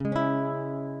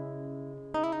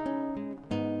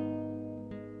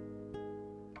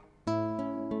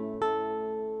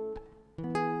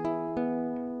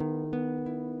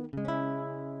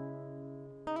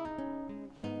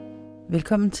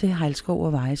Velkommen til Hejlskov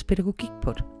og Vejes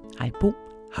Pædagogikpod. Hej Bo.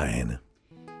 Hej Anne.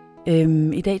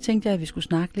 I dag tænkte jeg, at vi skulle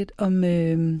snakke lidt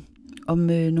om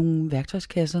nogle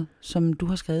værktøjskasser, som du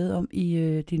har skrevet om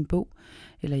i din bog,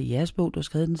 eller i jeres bog. Du har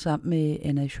skrevet den sammen med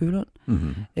Anna Sjølund.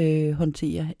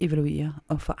 Håndtere, evaluere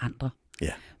og forandre.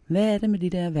 Ja. Hvad er det med de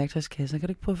der værktøjskasser? Kan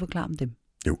du ikke prøve at forklare om dem?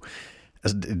 Jo,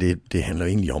 altså det handler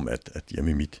egentlig om, at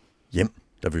hjemme i mit hjem,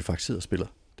 der vi faktisk sidder og spiller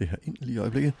det her ind lige i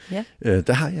øjeblikket,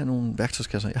 der har jeg nogle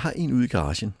værktøjskasser. Jeg har en ude i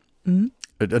garagen,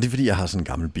 og det er fordi, jeg har sådan en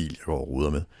gammel bil, jeg går og ruder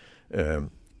med.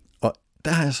 Og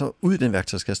der har jeg så, ude i den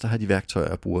værktøjskasse, der har de værktøjer,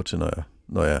 jeg bruger til,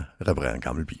 når jeg reparerer en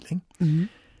gammel bil. Ikke? Mm-hmm.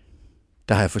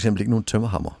 Der har jeg for eksempel ikke nogen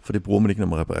tømmerhammer, for det bruger man ikke, når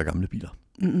man reparerer gamle biler.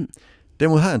 Mm-hmm.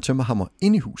 Derimod har jeg en tømmerhammer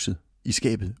inde i huset, i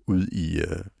skabet, ude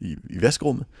i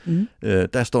vaskerummet. Mm-hmm.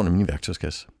 Der står nemlig en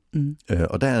værktøjskasse. Mm-hmm.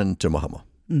 Og der er en tømmerhammer.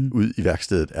 Mm-hmm. Ude i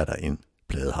værkstedet er der en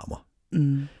pladehammer.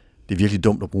 Mm-hmm. Det er virkelig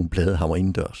dumt at bruge en pladehammer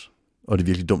indendørs. Og det er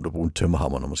virkelig dumt at bruge en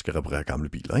tømmerhammer, når man skal reparere gamle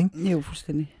biler, ikke? Jo,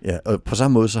 fuldstændig. Ja, og på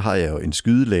samme måde så har jeg jo en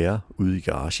skydelærer ude i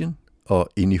garagen, og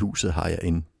inde i huset har jeg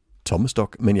en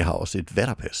tommestok, men jeg har også et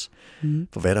vatterpas. Mm.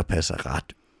 For vatterpas er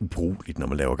ret ubrugeligt, når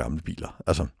man laver gamle biler.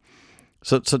 Altså,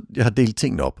 så jeg har delt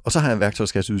tingene op. Og så har jeg en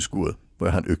værktøjskasse ude i skuret, hvor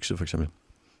jeg har en økse for eksempel.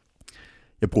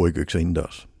 Jeg bruger ikke økser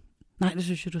indendørs. Nej, det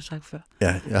synes jeg, du har sagt før.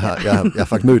 Ja, jeg har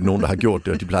faktisk mødt nogen, der har gjort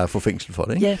det, og de plejer at få fængsel for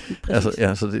det, ikke? Ja, præcis.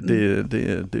 Altså, så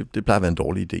det plejer at være en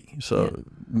dårlig idé. Så,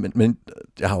 ja. Men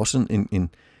jeg har også en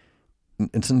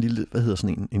sådan en lille, hvad hedder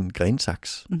sådan en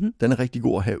grensaks. Mm-hmm. Den er rigtig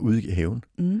god at have ude i haven.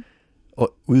 Mm.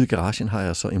 Og ude i garagen har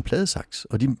jeg så en pladesaks,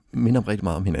 og de minder rigtig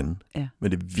meget om hinanden. Ja.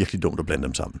 Men det er virkelig dumt at blande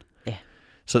dem sammen. Ja.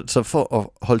 Så for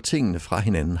at holde tingene fra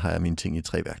hinanden, har jeg mine ting i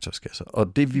 3 værktøjskasser.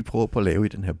 Og det vi prøver på at lave i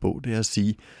den her bog, det er at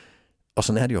sige, og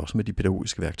sådan er det jo også med de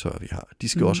pædagogiske værktøjer, vi har. De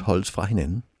skal også holdes fra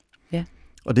hinanden. Ja.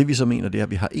 Og det vi så mener, det er,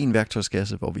 at vi har en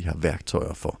værktøjskasse, hvor vi har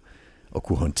værktøjer for at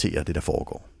kunne håndtere det, der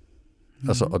foregår.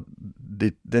 Altså, og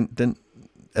den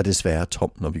er desværre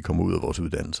tom, når vi kommer ud af vores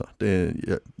uddannelser.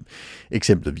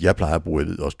 Eksemplet, jeg plejer at bruge, jeg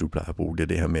ved også, du plejer at bruge, det er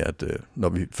det her med, at når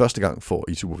vi første gang får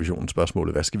i supervisionen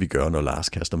spørgsmålet, hvad skal vi gøre, når Lars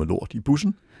kaster med lort i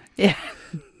bussen? Ja.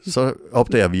 Så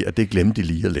opdager vi, at det glemte de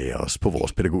lige at lære os på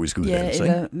vores pædagogiske uddannelse.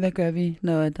 Ja, eller hvad gør vi,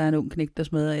 når der er en ung knægt, der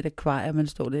smadrer et akvarie, man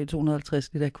står der i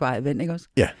 250 liter akvarievand, ikke også?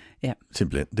 Ja,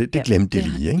 simpelthen. Det glemte de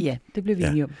lige, ikke? Ja, det blev vi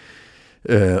enige om.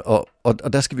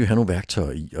 Og der skal vi jo have nogle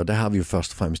værktøjer i, og der har vi jo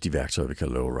først og fremmest de værktøjer, vi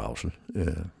kalder low arousal.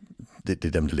 Det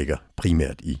er dem, der ligger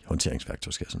primært i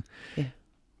håndteringsværktøjskassen. Ja.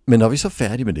 Men når vi så er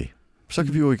færdige med det, så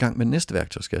kan vi jo i gang med den næste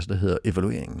værktøjskasse, der hedder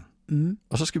evalueringen. Mm.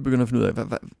 Og så skal vi begynde at finde ud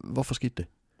af, hvorfor skete det?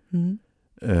 Mm.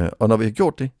 Og når vi har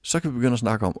gjort det, så kan vi begynde at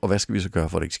snakke om, og hvad skal vi så gøre,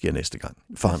 for at det ikke sker næste gang?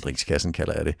 Forandringskassen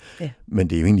kalder jeg det. Ja. Men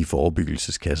det er jo egentlig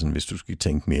forebyggelseskassen, hvis du skal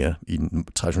tænke mere i den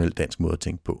traditionelle dansk måde at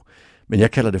tænke på. Men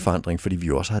jeg kalder det forandring, fordi vi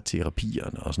jo også har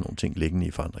terapierne og sådan nogle ting liggende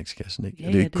i forandringskassen. Ikke? Ja,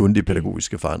 det er ikke kun de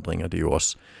pædagogiske forandringer, det er jo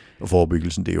også, og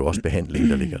forebyggelsen, det er jo også behandling,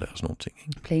 der ligger der og sådan nogle ting.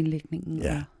 Ikke? Planlægningen.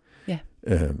 Ja.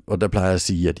 Og der plejer jeg at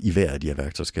sige, at i hver af de her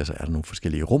værktøjskasser er der nogle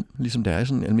forskellige rum, ligesom der er i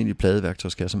sådan en almindelig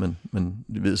pladeværktøjskasse, man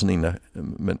ved sådan en, der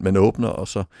man åbner, og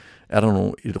så er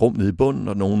der et rum nede i bunden,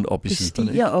 og nogen op i siderne.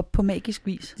 Det stiger op på magisk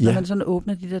vis, når man sådan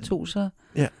åbner de der 2, så...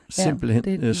 Ja,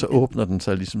 simpelthen. Så åbner den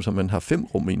sig ligesom, så man har 5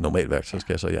 rum i en normal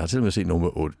værktøjskasse, og jeg har til og med set nogle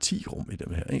med 8-10 rum i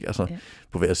dem her, ikke? Altså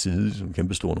på hver side, som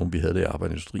kæmpe store nogle, vi havde der i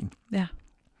arbejdsindustrien. Ja.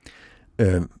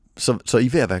 Så i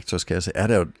hver værktøjskasse er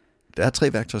der er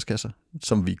 3 værktøjskasser,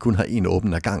 som vi kun har en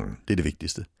åben ad gangen. Det er det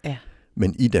vigtigste. Ja.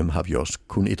 Men i dem har vi også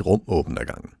kun et rum åben ad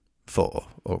gangen,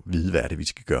 for at vide, hvad er det, vi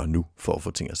skal gøre nu, for at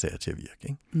få ting og sager til at virke.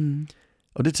 Ikke? Mm.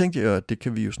 Og det tænkte jeg, at det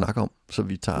kan vi jo snakke om, så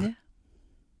vi tager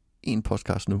en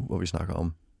podcast nu, hvor vi snakker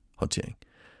om håndtering.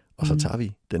 Og så tager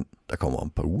vi den, der kommer om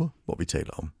et par uger, hvor vi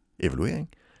taler om evaluering.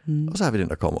 Mm. Og så har vi den,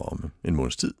 der kommer om en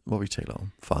måneds tid, hvor vi taler om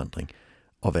forandring.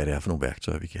 Og hvad det er for nogle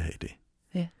værktøjer, vi kan have i det.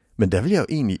 Ja. Men der vil jeg jo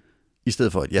egentlig, i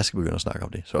stedet for at jeg skal begynde at snakke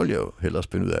om det, så vil jeg jo hellere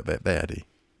spænde ud af, hvad er det,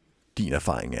 din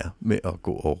erfaring er med at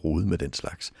gå og rode med den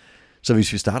slags. Så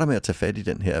hvis vi starter med at tage fat i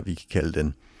den her, vi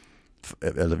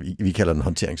kalder den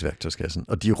håndteringsværktøjskassen,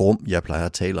 og de rum, jeg plejer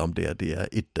at tale om det er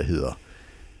et, der hedder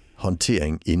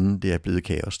håndtering, inden det er blevet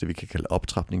kaos, det vi kan kalde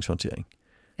optrapningshåndtering.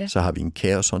 Ja. Så har vi en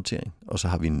kaoshåndtering, og så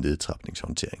har vi en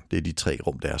nedtrapningshåndtering. Det er de 3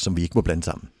 rum, der er, som vi ikke må blande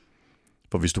sammen.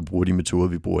 For hvis du bruger de metoder,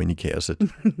 vi bruger inde i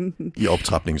kaoset i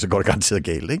optrapningen, så går det garanteret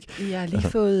galt, ikke? Jeg har lige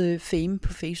fået fame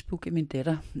på Facebook af min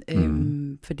datter,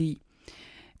 fordi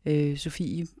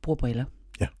Sofie bruger briller.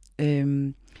 Ja.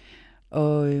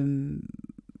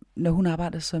 Når hun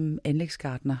arbejder som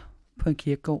anlægsgartner på en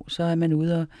kirkegård, så er man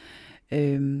ude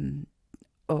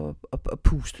og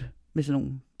puste med sådan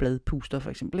nogle bladpuster for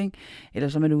eksempel, ikke? Eller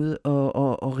så er man ude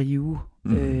og rive,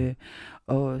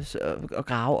 og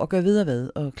grave, og gøre ved og hvad,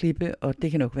 og klippe, og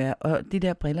det kan nok være. Og de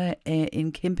der briller er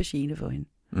en kæmpe gene for hende.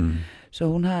 Mm. Så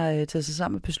hun har taget sig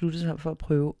sammen og besluttet sig for at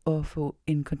prøve at få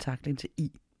en kontaktlinse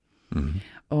i. Mm.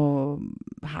 Og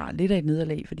har lidt af et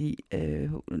nederlag, fordi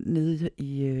nede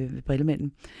i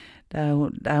brillemanden, der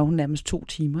er hun nærmest 2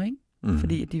 timer, ikke?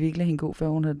 Fordi de vil ikke lade hende gå, før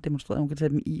hun har demonstreret, at hun kan tage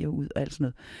dem i og ud og alt sådan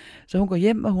noget. Så hun går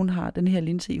hjem, og hun har den her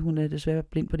linse i. Hun er desværre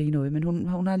blind på det ene øje, men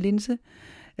hun har en linse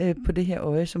på det her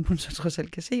øje, som hun så trods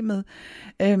alt kan se med.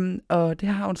 Og det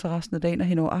har hun så resten af dagen og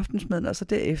hen over aftensmaden, og så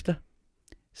derefter,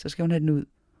 så skal hun have den ud.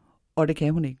 Og det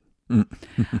kan hun ikke.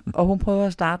 Og hun prøver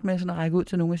at starte med sådan at række ud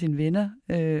til nogle af sine venner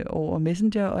over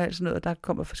Messenger og alt sådan noget, og der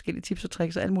kommer forskellige tips og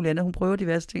tricks og alt muligt andet. Hun prøver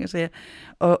diverse ting og sager,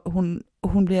 og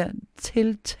hun bliver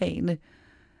tiltagende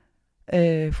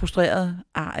frustreret,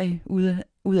 arg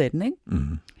ud af den, ikke?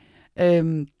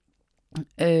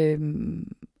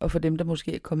 Og for dem, der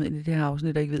måske er kommet ind i det her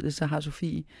afsnit, der ikke ved det, så har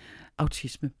Sofie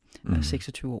autisme,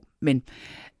 26 år. Men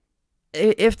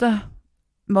efter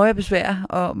møje besvær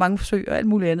og mange forsøg og alt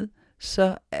muligt andet,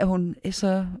 så er hun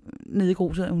så nede i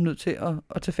gruset, at hun er nødt til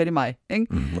at tage fat i mig. Ikke?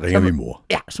 Ringer vi mor.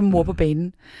 Ja, som mor på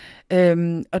banen.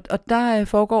 Og der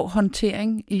foregår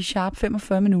håndtering i sharp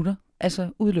 45 minutter, altså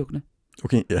udelukkende.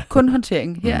 Okay, ja. Kun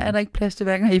håndtering. Her er der ikke plads til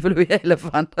hverken at evaluere eller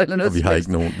forandre eller noget. Og vi har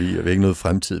ikke noget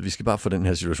fremtid. Vi skal bare få den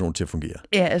her situation til at fungere.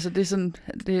 Ja, altså det er sådan...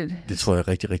 Det tror jeg er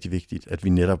rigtig, rigtig vigtigt, at vi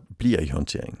netop bliver i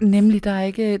håndteringen. Nemlig, det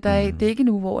er ikke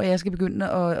nu, hvor jeg skal begynde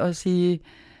at sige...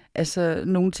 Altså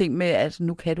nogle ting med, altså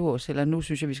nu kan du også, eller nu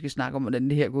synes jeg, vi skal snakke om, hvordan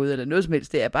det her går ud, eller noget som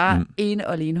helst. Det er bare ene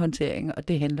og alene håndtering, og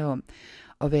det handler om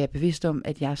at være bevidst om,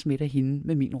 at jeg smitter hende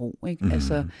med min ro. Ikke?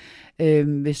 Altså,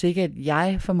 hvis ikke at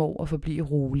jeg formår at forblive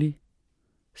rolig,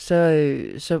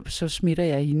 så smitter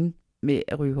jeg hende med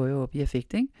at ryge højere op i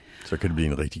affekt, ikke? Så kan det blive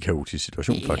en rigtig kaotisk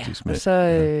situation, faktisk. Med, så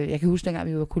jeg kan huske, dengang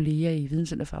vi var kolleger i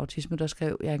Videnscenter for Autisme, der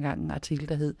skrev jeg engang en artikel,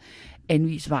 der hed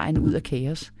Anvis vejen ud af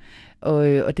kaos.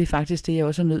 Og det er faktisk det, jeg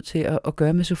også er nødt til at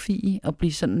gøre med Sofie, og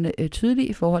blive sådan tydelig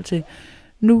i forhold til,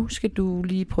 nu skal du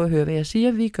lige prøve at høre, hvad jeg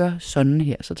siger. Vi gør sådan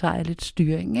her, så tager jeg lidt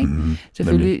styring, ikke?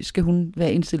 Selvfølgelig skal hun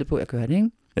være indstillet på, at jeg gør det, ikke?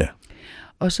 Ja.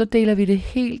 Og så deler vi det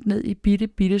helt ned i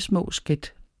bitte små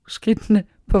skridtene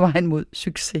på vejen mod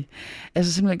succes.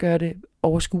 Altså simpelthen gøre det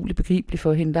overskueligt, begribeligt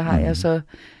for hende. Der har jeg så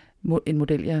en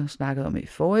model, jeg snakkede om i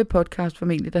forrige podcast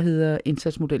formentlig, der hedder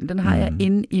indsatsmodellen. Den har jeg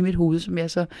inde i mit hoved, som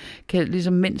jeg så kan,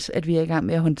 ligesom mens at vi er i gang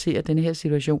med at håndtere den her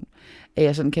situation, at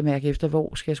jeg sådan kan mærke efter,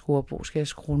 hvor skal jeg skrue op, hvor skal jeg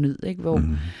skrue ned, ikke?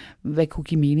 Hvad kunne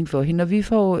give mening for hende. Og vi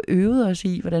får øvet os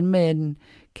i, hvordan man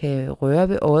kan røre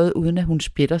ved øjet, uden at hun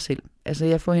spjætter selv.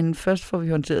 Altså først får vi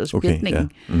håndteret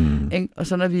spjætningen, ikke? Og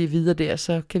så når vi er videre der,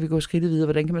 så kan vi gå skridtet videre.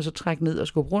 Hvordan kan man så trække ned og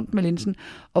skubbe rundt med linsen,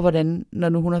 og hvordan, når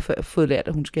nu hun har fået lært,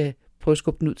 at hun skal prøve at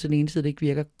skubbe den ud til den ene side, det ikke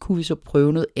virker, kunne vi så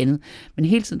prøve noget andet. Men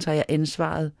hele tiden tager jeg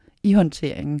ansvaret i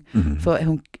håndteringen, for at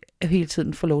hun hele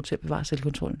tiden får lov til at bevare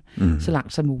selvkontrollen, så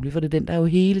langt som muligt, for det er den, der jo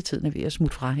hele tiden er ved at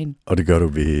smutte fra hende. Og det gør du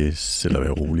ved selv at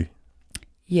være rolig?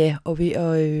 Ja, og ved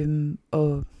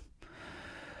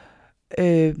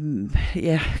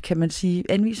kan man sige,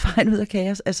 anvise vejen ud af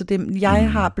kaos. Altså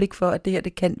jeg har blik for, at det her,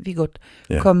 det kan vi godt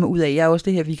komme ud af. Jeg er også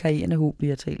det her vikarierende håb, vi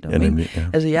har talt om. Nemlig,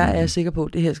 Altså jeg er sikker på,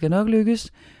 at det her skal nok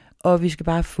lykkes, og vi skal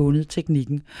bare have fundet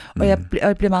teknikken. Og jeg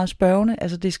bliver meget spørgende.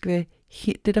 Altså det skal være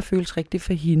det, der føles rigtigt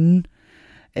for hende.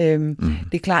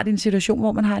 Det er klart, i en situation,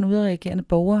 hvor man har en udreagerende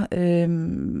borger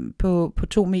på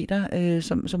 2 meter,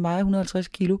 som vejer 150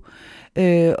 kilo,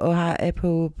 og er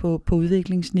på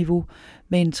udviklingsniveau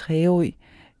med en 3-årig.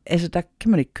 Altså, der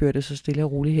kan man ikke køre det så stille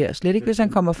og roligt her. Slet ikke, hvis han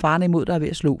kommer farne imod, der er ved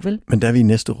at slå, vel? Men der er vi i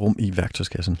næste rum i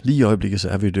værktøjskassen. Lige i øjeblikket, så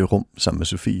er vi i det rum sammen med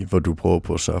Sofie, hvor du prøver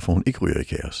på at sørge for, at hun ikke ryger i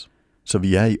kaos. Så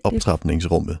vi er i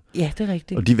optrapningsrummet. Ja, det er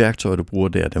rigtigt. Og de værktøjer, du bruger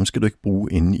der, dem skal du ikke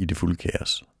bruge inde i det fulde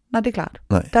kaos. Nej, det er klart.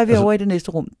 Nej, der er vi over i det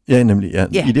næste rum. Ja, nemlig.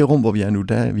 Ja. I det rum, hvor vi er nu,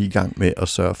 der er vi i gang med at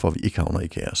sørge for, at vi ikke havner i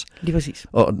kaos. Lige præcis.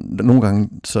 Og nogle gange,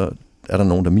 så er der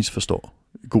nogen, der misforstår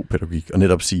god pædagogik, og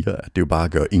netop siger, at det er jo bare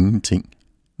at gøre ingenting,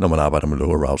 når man arbejder med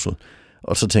low arousal.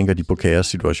 Og så tænker de på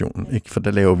kaos-situationen, ikke? For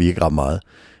der laver vi ikke ret meget.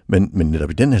 Men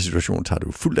netop i den her situation tager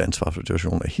du fuldt ansvar for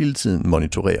situationen, og hele tiden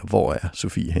monitorerer, hvor er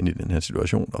Sofie hen i den her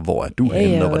situation, og hvor er du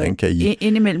henne, og hvordan kan I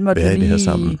indimellem være i det her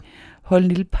sammen? Holde en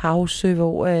lille pause,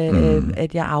 hvor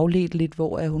at jeg afledte lidt,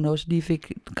 hvor hun også lige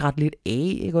fik grædt lidt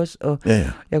af, ikke også? Og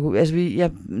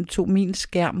jeg tog min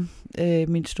skærm,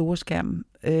 min store skærm,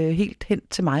 helt hen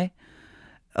til mig,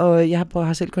 Og jeg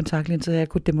har selv kontaktlinser, så jeg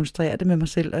kunne demonstrere det med mig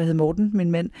selv, og jeg havde Morten,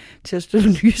 min mand, til at støtte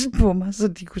lys på mig, så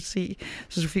de kunne se,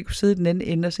 så Sofie kunne sidde i den anden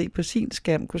ende og se på sin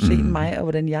skærm, kunne se mig, og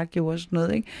hvordan jeg gjorde sådan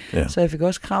noget, ikke? Ja. Så jeg fik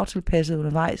også kravtilpasset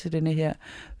undervejs i denne her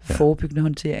forebyggende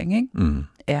håndtering, ikke?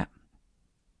 Ja.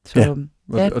 Så,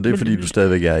 og det er fordi, du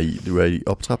stadigvæk er i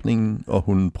optrapningen, og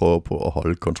hun prøver på at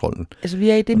holde kontrollen. Altså vi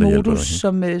er i det modus,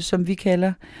 som vi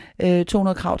kalder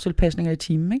 200 kravtilpasninger i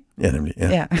timen, ikke? Ja, nemlig.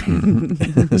 Ja.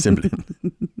 Simpelthen.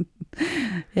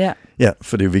 Ja. Ja,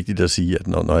 for det er jo vigtigt at sige, at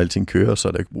når alting kører, så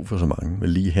er der ikke brug for så mange. Men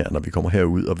lige her, når vi kommer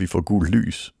herud, og vi får gult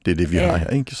lys, det er det, vi har her,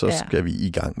 ikke? Så skal vi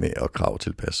i gang med at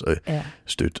kravtilpasse og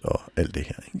støtte og alt det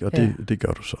her, ikke? Og det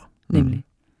gør du så. Nemlig.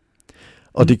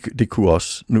 Og det kunne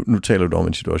også, nu taler du om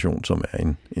en situation, som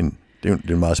er det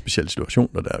er en meget speciel situation,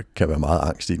 og der kan være meget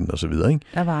angst i den og så videre, ikke?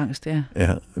 Der var angst, ja.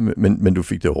 Ja, men du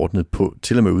fik det ordnet på,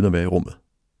 til og med uden at være i rummet.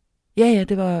 Ja,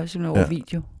 det var simpelthen over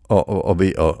video. Og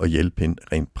ved at hjælpe hende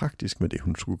rent praktisk med det,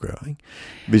 hun skulle gøre, ikke?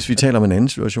 Hvis vi taler om en anden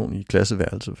situation i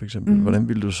klasseværelset for eksempel, hvordan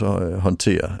vil du så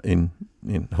håndtere en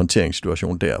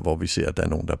håndteringssituation der, hvor vi ser, at der er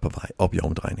nogen, der er på vej op i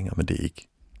omdrejninger, men det er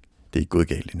ikke gået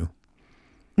galt endnu?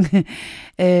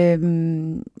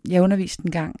 Jeg underviste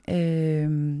en gang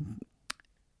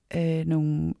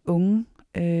nogle unge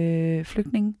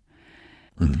flygtninge,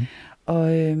 og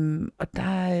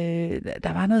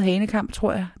der var noget hanekamp,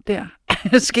 tror jeg, der.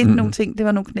 Der skete nogle ting. Det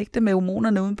var nogle knægte med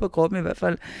hormonerne uden på kroppen i hvert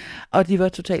fald, og de var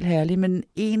totalt herlige, men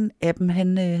en af dem,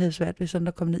 han havde svært ved sådan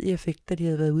at komme ned i effekt, da de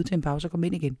havde været ude til en pause og komme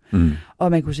ind igen.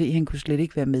 Og man kunne se, at han kunne slet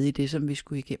ikke være med i det, som vi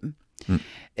skulle igennem.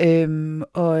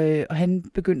 Og han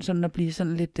begyndte sådan at blive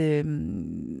sådan lidt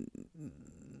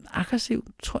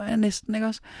aggressiv, tror jeg næsten, ikke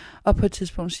også? Og på et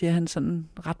tidspunkt siger han sådan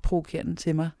ret provokerende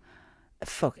til mig,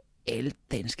 fuck, alle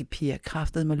danske piger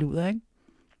kraftede mig luder, ikke?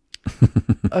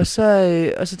 og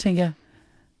så tænker jeg,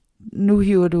 nu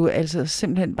hiver du altså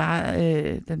simpelthen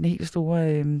bare den helt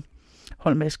store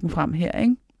holdmasken frem her,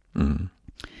 ikke?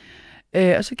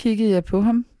 Og så kiggede jeg på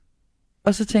ham,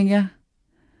 og så tænker jeg,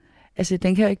 altså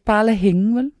den kan jeg jo ikke bare lade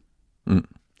hænge, vel?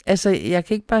 Altså jeg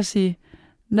kan ikke bare sige,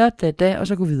 nå da, og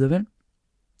så gå videre, vel?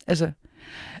 Altså,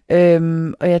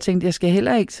 og jeg tænkte, jeg skal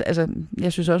heller ikke, altså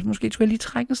jeg synes også, måske skulle jeg lige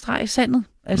trække en streg i sandet.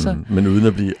 Altså, men uden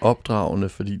at blive opdragende,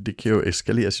 fordi det kan jo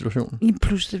eskalere situationen.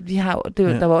 Pludselig,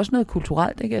 der var også noget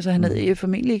kulturelt, ikke? Altså han havde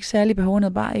formentlig ikke særlig behov, han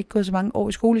havde bare ikke gået så mange år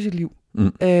i skole i sit liv.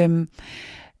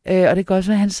 Og det kan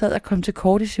også være, at han sad og kom til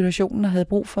kort i situationen og havde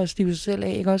brug for at stive sig selv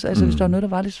af, ikke også? Altså hvis der var noget, der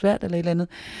var lidt svært eller et eller andet.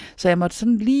 Så jeg måtte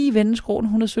sådan lige vende skroen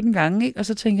 117 gange, ikke? Og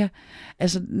så tænker jeg,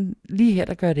 altså lige her,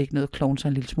 der gør det ikke noget, klovn så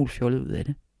en lille smule fjollet ud af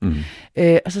det.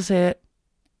 Og så sagde jeg,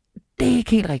 det er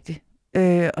ikke helt rigtigt.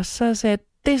 Og så sagde jeg,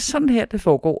 det er sådan her, det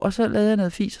foregår. Og så lavede jeg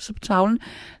noget fis, og så på tavlen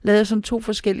lavede jeg sådan 2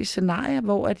 forskellige scenarier,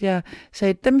 hvor at jeg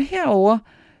sagde, dem herover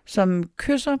som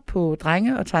kysser på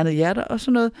drenge og tegnede hjerter og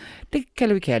sådan noget, det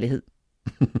kalder vi kærlighed.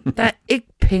 Der er ikke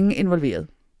penge involveret.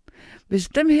 Hvis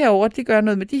dem herover, de gør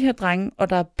noget med de her drenge, og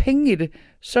der er penge i det,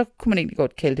 så kunne man egentlig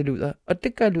godt kalde det luder. Og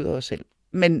det gør luder også selv.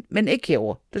 Men ikke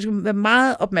herover. Der skal man være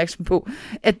meget opmærksom på,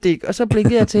 at det ikke. Og så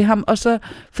blinkede jeg til ham, og så,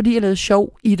 fordi jeg lavede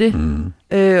sjov i det,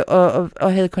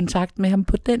 og havde kontakt med ham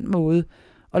på den måde,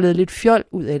 og lavede lidt fjol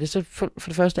ud af det, så for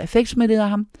det første affektsmittede jeg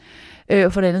ham,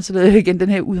 og for det andet så lavede jeg igen den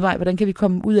her udvej, hvordan kan vi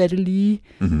komme ud af det lige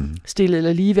stille,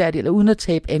 eller ligeværdigt, eller uden at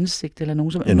tabe ansigt, eller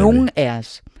nogen af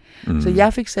os. Så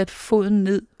jeg fik sat foden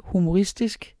ned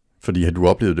humoristisk. Fordi du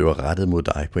oplevede, det var rettet mod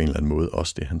dig på en eller anden måde,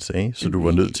 også det han sagde, så du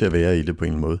var nødt til at være i det på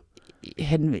en måde.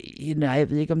 Nej, jeg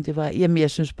ved ikke, om det var... Jamen,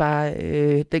 jeg synes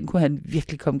bare, den kunne han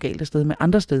virkelig komme galt afsted med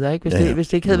andre steder, ikke? Hvis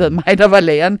det ikke havde været mig, der var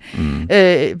læreren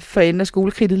for enden af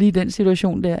skolekridtet lige i den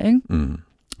situation der, ikke?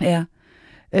 Ja.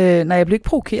 Nej, jeg blev ikke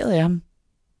provokeret af ham.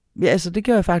 Ja, altså, det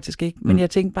gjorde jeg faktisk ikke. Men jeg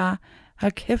tænkte bare,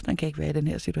 hold kæft, han kan ikke være i den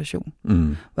her situation.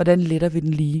 Hvordan letter vi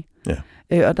den lige?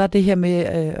 Ja. Og der er det her med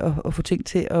at få ting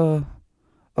til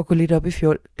at gå lidt op i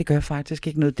fjol, det gør faktisk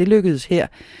ikke noget. Det lykkedes her,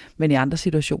 men i andre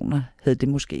situationer havde det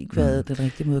måske ikke været den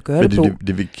rigtige måde at gøre det på.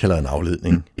 Det vi kalder en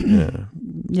afledning.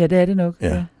 Ja, det er det nok.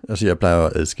 Ja. Altså jeg plejer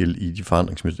at adskille i de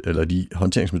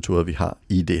håndteringsmetoder, vi har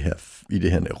i det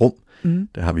her rum.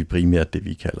 Der har vi primært det,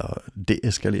 vi kalder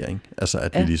deeskalering. Altså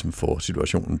at vi ligesom får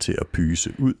situationen til at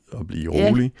pyse ud og blive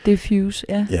rolig. Ja, diffuse,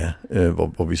 ja. Ja,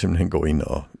 hvor vi simpelthen går ind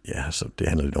og, så det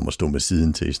handler lidt om at stå med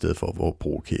siden til, i stedet for at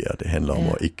provokere. Det handler om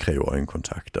at ikke kræve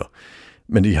øjenkontakt.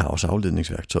 Men de har også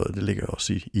afledningsværktøjet. Det ligger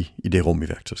også i det rum i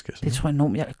værktøjskassen. Det tror jeg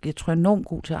enormt. Jeg tror enormt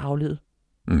god til at aflede.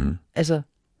 Altså,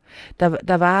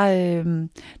 der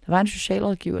var en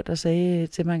socialrådgiver, der sagde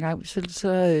til mig en gang,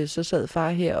 så sad far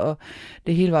her, og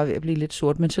det hele var ved at blive lidt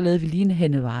sort, men så lavede vi lige en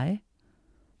hændeveje.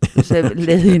 Så jeg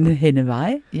lavede en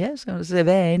hændeveje. Ja, så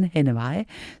hvad er en hændeveje?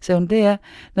 Så hun, det er,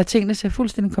 når tingene ser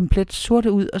fuldstændig komplet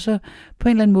sorte ud, og så på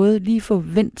en eller anden måde lige få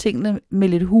vendt tingene med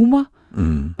lidt humor,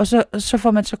 og så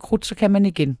får man så krudt, så kan man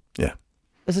igen. Ja.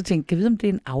 Og så tænkte jeg, vide om det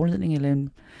er en afledning eller en...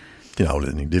 Det er en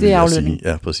afledning, det vil jeg sige.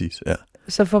 Ja, præcis. Ja.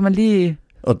 Så får man lige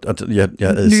jeg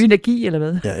ny energi, eller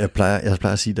hvad? Ja, jeg plejer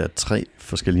at sige, at der er 3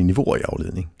 forskellige niveauer i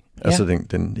afledning. Altså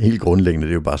den helt grundlæggende,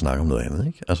 det er jo bare at snakke om noget andet,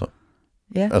 ikke?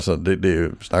 Altså det er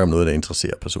jo snakke om noget, der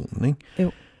interesserer personen, ikke?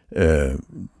 Jo.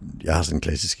 Jeg har sådan et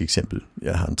klassisk eksempel.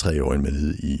 Jeg har en 3-årig med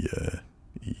nede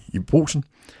i Brugsen,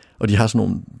 og de har sådan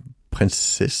nogle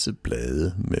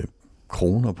prinsesseblade med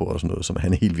kroner på og sådan noget, som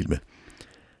han er helt vild med.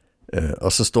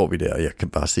 Og så står vi der, og jeg kan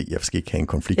bare se, at jeg skal ikke have en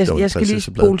konflikt over Jeg skal lige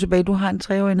spole tilbage. Du har en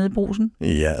 3-årig nede i Brugsen?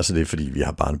 Ja, altså det er fordi, vi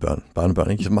har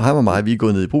barnebørn, ikke? Så ham og mig, vi er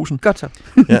gået ned i Brugsen. Godt så.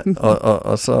 Ja,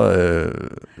 og så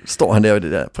står han der ved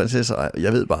det der prinsesse, og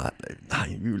jeg ved bare,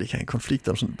 nej, vi vil ikke have en konflikt.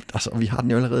 Og sådan, altså, vi har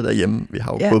den jo allerede derhjemme. Vi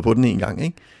har jo gået på den en gang,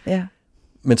 ikke? Ja.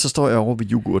 Men så står jeg over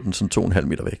ved yoghurten sådan 2,5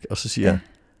 meter væk, og så siger jeg,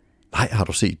 nej, har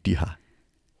du set, de har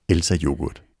Elsa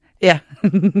yoghurt? Ja.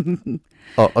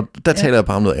 og der taler jeg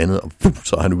bare om noget andet, og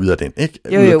så er han ude af den, ikke?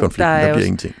 Ude af konflikten, der bliver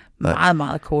ingenting. Nej. Meget,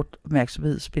 meget kort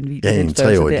opmærksomhed, spændvidde. Ja, en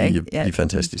 3-årig, de er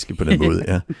fantastiske på den måde,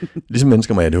 ja. Ligesom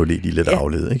mennesker med ADHD, de er lidt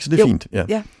afledet, ikke? Så det er fint,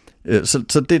 ja.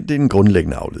 Så det er en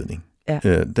grundlæggende afledning.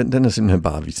 Ja. Den er simpelthen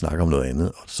bare, at vi snakker om noget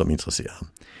andet, som interesserer ham.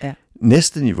 Ja.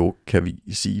 Næste niveau, kan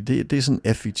vi sige, det er sådan en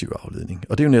affektiv afledning.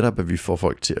 Og det er jo netop, at vi får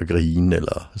folk til at grine,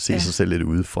 eller se sig selv lidt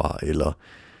udefra, eller...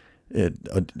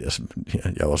 Og altså,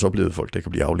 jeg har også oplevet folk, der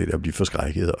kan blive afledt og blive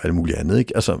forskrækket og alt muligt andet,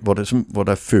 ikke? Altså, hvor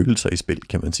der er følelser i spil,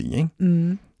 kan man sige, ikke?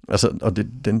 Mm. Altså, og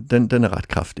den er ret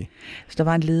kraftig. Så der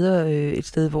var en leder et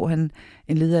sted, hvor en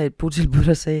leder af et botilbud,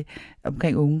 der sagde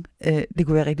omkring unge, det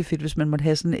kunne være rigtig fedt, hvis man måtte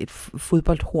have sådan et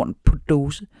fodboldhorn på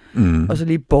dåse, og så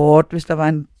lige bort, hvis der var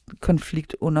en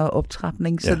konflikt under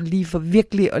optrapning, så lige for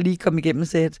virkelig at lige komme igennem og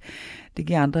sige, at det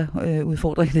giver andre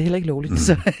udfordringer, det er heller ikke lovligt.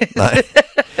 Så. Nej.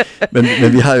 Men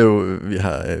vi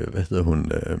har, hvad hedder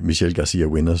hun, Michelle Garcia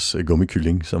Winners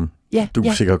gummikylling, som du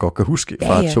sikkert godt kan huske,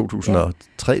 fra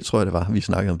 2003, tror jeg det var, vi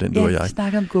snakkede om den, du og jeg. Ja, vi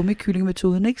snakkede om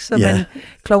gummikyllingmetoden, ikke? Så man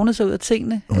klovnede sig ud af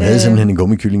tingene. Hun havde simpelthen en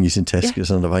gummikylling i sin taske,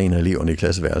 så der var en af eleverne i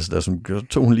klasseværelset, der som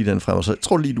tog hun lige den frem, og så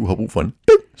tror lige, du har brug for en.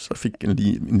 Så fik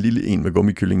en lille en med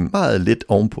gummikyllingen meget let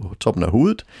oven på toppen af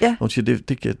hovedet, og hun siger,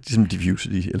 det kan ligesom diffuse,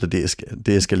 eller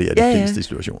det eskalerer de fleste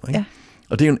situationer, ikke? Ja.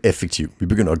 Og det er jo en affektiv. Vi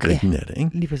begynder at grine af det, ikke?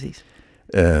 Lige præcis.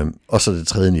 Og så det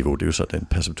 3. niveau, det er jo så den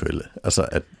perceptuelle. Altså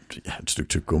at et stykke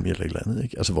tyk gummi eller et eller andet,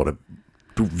 ikke? Altså hvor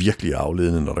du virkelig er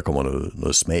afledende, når der kommer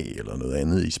noget smag eller noget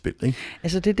andet i spil, ikke?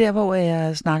 Altså det er der, hvor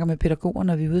jeg snakker med pædagoger,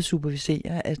 når vi er ude at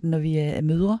supervisere, at når vi er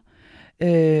mødre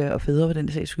og fædre på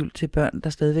den sags skyld til børn, der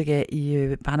stadigvæk er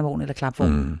i barnevogn eller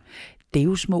klapvogn. Det er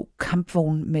jo små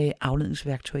kampvogne med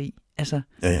afledningsværktøj i. Altså,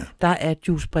 der er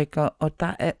juicebrikker, og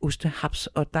der er ostehaps,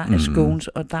 og der er scones,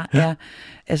 og der er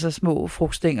altså små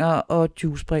frugtstænger og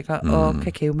juicebrikker og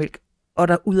kakaomælk, og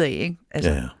der udad, ikke?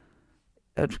 Altså,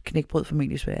 og knækbrød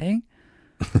formentlig svært, ikke?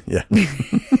 Ja.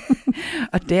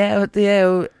 Og det er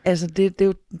jo altså det er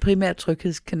jo den primære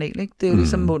tryghedskanal, ikke? Det er jo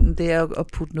ligesom munden, det er jo at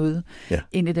putte noget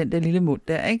ind i den der lille mund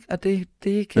der, ikke? Og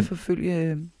det kan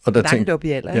forfølge langt op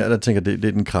i alder. Ja, der tænker det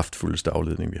er den kraftfuldeste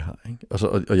afledning, vi har, ikke?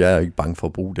 Og jeg er ikke bange for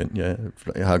at bruge den. Jeg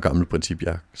har et gammelt princip,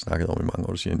 jeg har snakket om i mange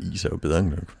år, der siger, at en is er jo bedre end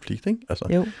en konflikt, ikke?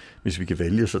 Altså, hvis vi kan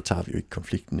vælge, så tager vi jo ikke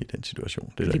konflikten i den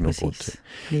situation. Det er der ikke nogen grund til.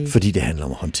 Nej. Fordi det handler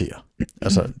om at håndtere.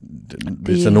 Altså,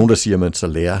 hvis der er nogen, der siger, at så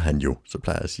lærer han jo, så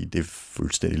plejer jeg at sige, det er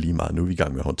fuldstændig lige meget. Nu er vi i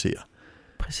gang med at håndtere.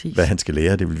 Præcis. Hvad han skal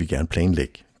lære, det vil vi gerne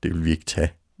planlægge. Det vil vi ikke tage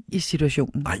i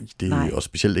situationen. Nej, det er jo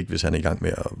specielt ikke, hvis han er i gang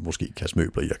med at måske kaste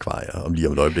møbler i akvarier om lige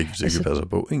om et øjeblik, hvis ikke passer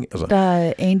på. Ikke? Altså. Der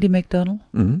er Andy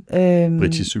McDonald.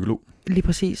 Britisk psykolog. Lige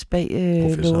præcis bag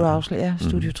Lower House,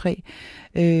 Studio 3.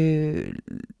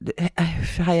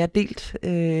 Har jeg delt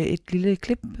et lille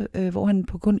klip, hvor han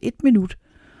på kun 1 minut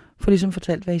får ligesom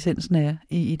fortalt, hvad essensen er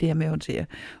i det her med at håndtere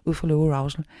ud fra Lower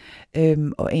Arousal.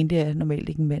 Og Andy er normalt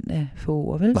ikke en mand af få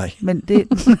ord, vel? Nej. Men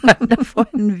der får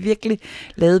han virkelig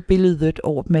lavet billedet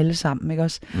over dem alle sammen, ikke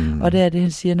også? Og det er det,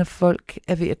 han siger, når folk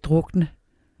er ved at drukne,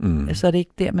 så er det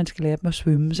ikke der, man skal lære dem at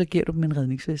svømme, så giver du dem en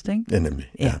redningsvest, ikke? Ja,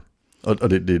 nemlig. Ja. Og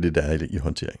det er det, der er i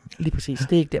håndteringen. Lige præcis.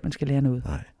 Det er ikke der, man skal lære noget.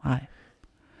 Nej.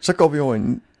 Så går vi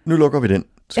over nu lukker vi den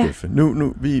skuffe.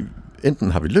 Nu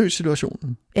enten har vi løst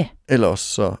situationen, eller også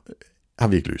så har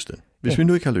vi ikke løst den. Hvis vi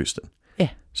nu ikke har løst den,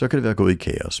 så kan det være gået i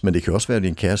kaos. Men det kan også være, at det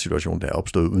er en kaos-situation, der er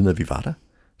opstået, uden at vi var der.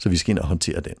 Så vi skal ind og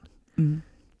håndtere den.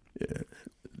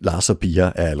 Lars og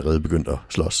Pia er allerede begyndt at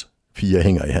slås. Pia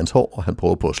hænger i hans hår, og han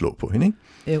prøver på at slå på hende, ikke?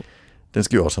 Jo. Den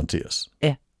skal jo også håndteres.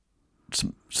 Ja.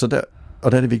 Så der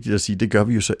er det vigtigt at sige, det gør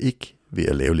vi jo så ikke ved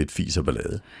at lave lidt fis og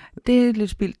ballade. Det er lidt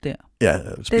spildt der. Ja,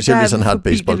 specielt hvis han har et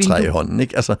baseballtræ i hånden,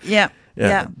 ikke? Altså, ja.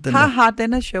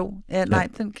 Den er sjov. Ja, nej,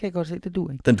 den kan jeg godt se, det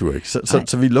duer ikke. Den duer ikke.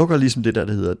 Så vi lukker ligesom det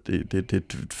der hedder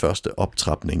det første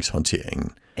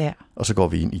optrapningshåndteringen. Ja. Og så går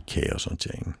vi ind i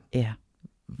kaoshåndteringen. Ja.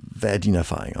 Hvad er dine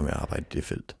erfaringer med at arbejde i det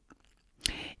felt?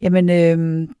 Jamen,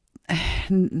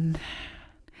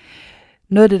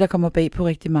 noget af det, der kommer bag på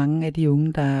rigtig mange af de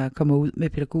unge, der kommer ud med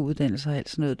pædagoguddannelser og alt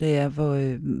sådan noget, det er,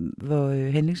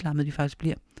 hvor handlingslammede de faktisk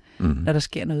bliver, når der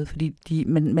sker noget. Fordi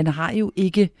man har jo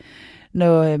ikke,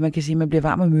 når man kan sige, man bliver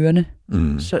varm af mørerne,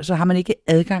 så har man ikke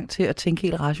adgang til at tænke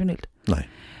helt rationelt. Nej.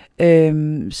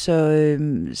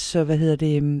 Så hvad hedder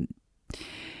det?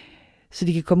 Så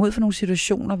de kan komme ud for nogle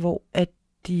situationer, hvor at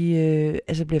de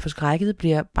bliver forskrækket,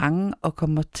 bliver bange og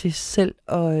kommer til selv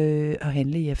at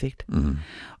handle i affekt.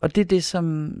 Og det er det,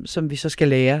 som vi så skal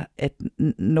lære, at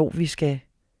når vi skal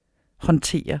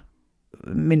håndtere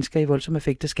mennesker i voldsom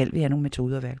affekt, der skal vi have nogle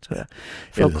metoder og værktøjer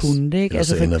for at kunne det. Ikke? Ellers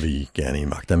så ender vi gerne i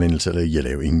magtanvendelse, eller i at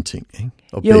lave ingenting. Ikke?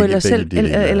 Og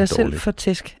eller selv for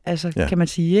tæsk, kan man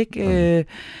sige. Ikke?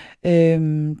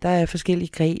 Der er forskellige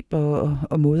greb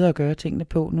og måder at gøre tingene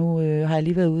på. Nu har jeg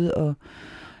lige været ude og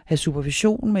have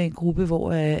supervision med en gruppe,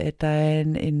 hvor at der er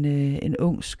en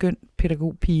ung, skøn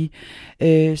pædagogpige,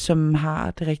 som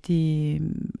har det rigtige,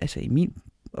 altså i min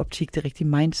optik, det rigtige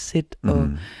mindset, og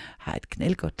har et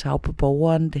knaldgodt tag på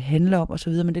borgeren, det handler om, og så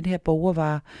videre, men den her borger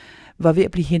var ved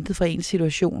at blive hentet fra en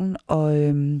situation,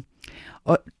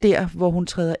 og der, hvor hun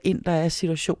træder ind, der er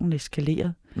situationen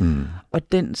eskaleret.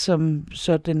 Og den, som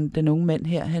så den unge mand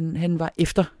her, han var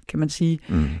efter, kan man sige,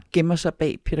 gemmer sig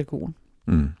bag pædagogen.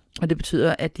 Og det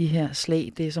betyder, at de her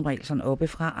slag, det er som regel sådan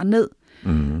oppefra og ned.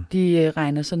 De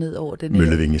regner sig ned over den her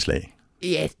møllevingeslag.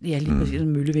 Ja, lige præcis,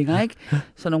 møllevinger, ikke?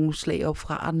 Så nogle slag op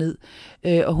fra og ned.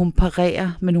 Og hun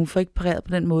parerer, men hun får ikke pareret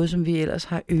på den måde, som vi ellers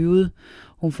har øvet.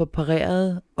 Hun får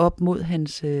pareret op mod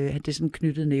hans, det er sådan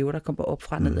knyttede næve, der kommer op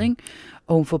fra ned, ikke?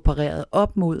 Og hun får pareret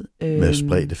op mod med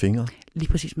spredte fingre? Lige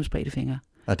præcis med spredte fingre.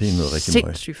 Det er noget rigtig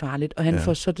sindssygt farligt. Og han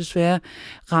får så desværre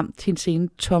ramt hendes ene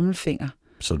tommelfinger.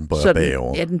 Så den bøjer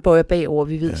bagover? Ja, den bøjer bagover.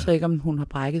 Vi ved så ikke, om hun har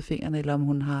brækket fingrene, eller om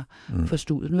hun har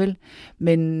forstuet den, vel?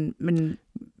 Men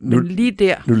lige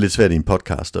der... Nu er det lidt svært i en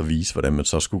podcast at vise, hvordan man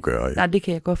så skulle gøre. Jo. Nej, det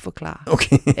kan jeg godt forklare.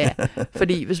 Okay. Ja,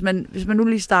 fordi hvis man nu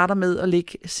lige starter med at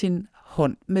lægge sin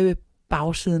hånd med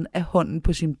bagsiden af hånden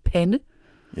på sin pande.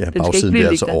 Ja, bagsiden er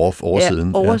altså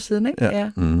oversiden. Ja, oversiden, ikke?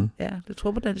 Ja. Ja, det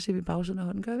tror på den, det siger vi bagsiden af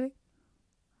hånden, gør vi ikke?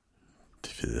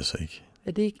 Det ved jeg så ikke.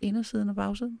 Er det ikke indersiden og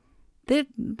bagsiden? Det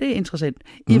er interessant.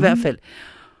 I hvert fald.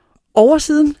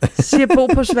 Oversiden, siger Bo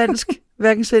på svensk,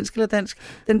 hverken svensk eller dansk,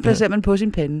 den placerer man på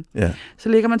sin pande. Ja. Så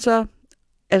lægger man så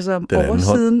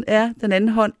oversiden af den anden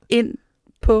hånd ind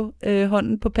på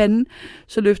hånden på panden,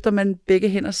 så løfter man begge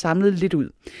hænder samlet lidt ud.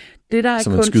 Det, der er så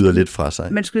man skyder lidt fra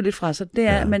sig. Man skyder lidt fra sig. Det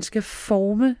er, at man skal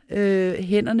forme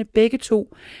hænderne begge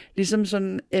to, ligesom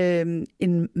sådan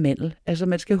en mandel. Altså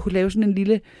man skal lave sådan en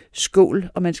lille skål,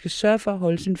 og man skal sørge for at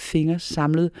holde sine fingre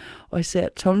samlet, og især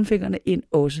tommelfingrene ind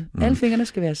også. Alle fingrene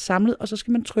skal være samlet, og så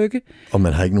skal man trykke. Og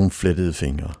man har ikke nogen flettede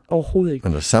fingre? Overhovedet ikke.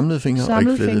 Man har samlede fingre og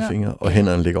ikke flettede fingre, og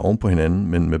hænderne ligger oven på hinanden,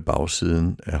 men med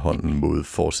bagsiden af hånden mod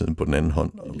forsiden på den anden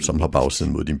hånd, som har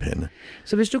bagsiden mod din pande.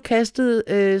 Så hvis du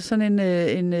kastede sådan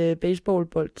en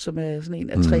baseballbold, som er sådan en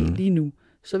af træ lige nu,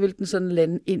 så vil den sådan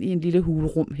lande ind i en lille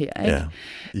hulrum her, ikke?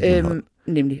 Ja,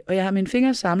 nemlig. Og jeg har mine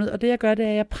fingre samlet, og det jeg gør, det er,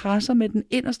 at jeg presser med den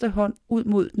inderste hånd ud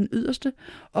mod den yderste,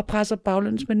 og presser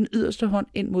baglæns med den yderste hånd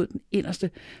ind mod den inderste.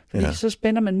 Fordi så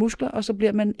spænder man muskler, og så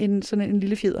bliver man sådan en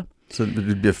lille fjeder. Så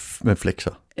det bliver med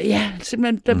flexer? Ja,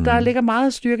 simpelthen. Der ligger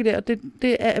meget styrke der, og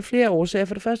det er af flere årsager.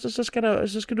 For det første,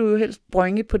 så skal du jo helst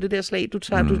brænge på det der slag, du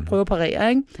tager, du prøver at parere,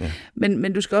 ikke? Ja.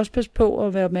 Men du skal også passe på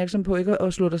at være opmærksom på ikke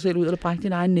at slå dig selv ud, eller brække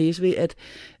din egen næse ved, at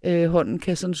hånden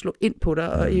kan sådan slå ind på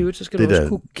dig, og i øvrigt, så skal du også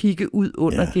kunne kigge ud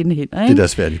under dine hænder, ikke? Det, der er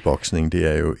svært i boksning, det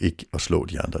er jo ikke at slå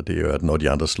de andre. Det er jo, at når de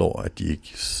andre slår, at de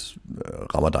ikke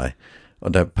rammer dig.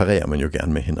 Og der parerer man jo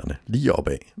gerne med hænderne lige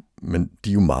opad. Men de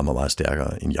er jo meget, meget, meget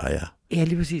stærkere, end jeg er. Ja,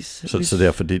 lige præcis. Så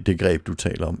derfor det greb, du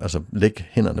taler om. Altså læg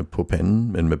hænderne på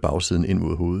panden, men med bagsiden ind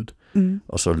mod hovedet.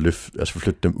 Og så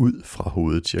flyt dem ud fra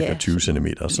hovedet, cirka 20 cm.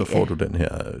 Så får du den her...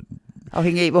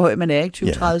 Afhængig af, hvor høj man er, ikke?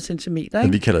 20-30 cm, ikke?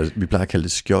 Men vi plejer at kalde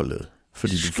det skjoldet.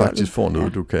 Fordi du faktisk får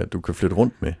noget, du kan flytte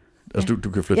rundt med. Altså du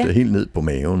kan flytte det helt ned på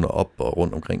maven og op og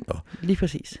rundt omkring. Lige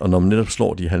præcis. Og når man netop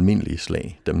slår de almindelige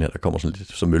slag, dem her, der kommer sådan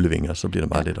lidt som møllevinger, så bliver det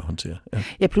meget let at håndtere.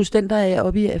 Ja, plus den, der er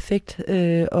oppe i affekt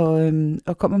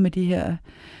og kommer med de her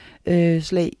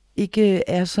slag, ikke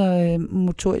er så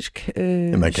motorisk...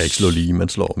 man kan ikke slå lige, man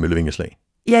slår møllevingeslag.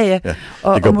 Ja.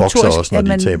 Og, det gør bokser også, når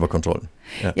de taber kontrollen.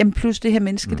 Ja. Jamen plus det her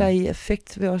menneske, der er i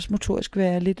affekt, vil også motorisk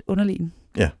være lidt underligen.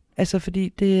 Ja. Altså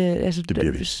fordi det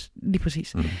bliver vi. Lige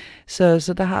præcis.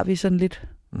 Så der har vi sådan lidt,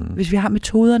 hvis vi har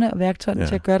metoderne og værktøjerne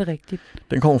til at gøre det rigtigt.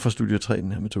 Den kommer fra Studie 3,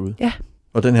 den her metode. Ja.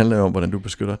 Og den handler jo om, hvordan du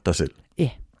beskytter dig selv. Ja.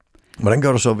 Hvordan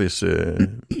gør du så, hvis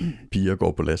piger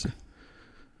går på Lasse?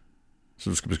 Så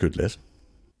du skal beskytte Lasse?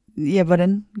 Ja,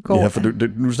 hvordan går... Ja,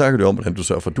 for nu snakker du om, hvordan du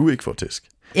sørger for, at du ikke får tæsk.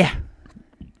 Ja.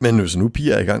 Men hvis nu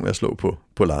piger er i gang med at slå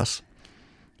på Lars,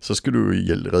 så skal du jo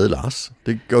redde Lars.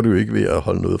 Det gør du jo ikke ved at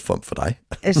holde noget frem for dig.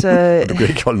 Altså, du kan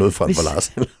ikke holde noget frem for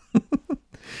Lars.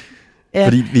 Ja.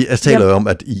 Fordi vi taler jo om,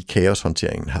 at i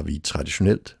kaoshåndteringen har vi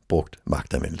traditionelt brugt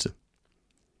magtanvendelse.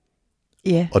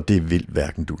 Ja. Og det vil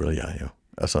hverken du eller jeg jo.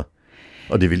 Altså,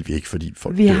 og det vil vi ikke, fordi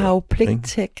folk vi har jo pligt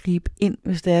til at gribe ind,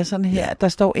 hvis det er sådan her. Ja. Der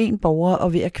står en borger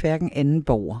og ved at kværke en anden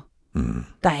borger.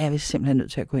 Der er vi simpelthen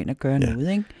nødt til at gå ind og gøre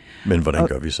noget, ikke? Men hvordan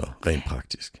gør vi så rent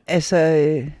praktisk? Altså,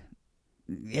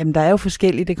 jamen der er jo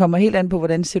forskelligt. Det kommer helt an på,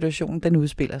 hvordan situationen den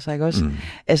udspiller sig, ikke også?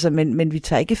 Altså, men vi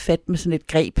tager ikke fat med sådan et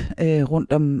greb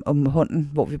rundt om hånden,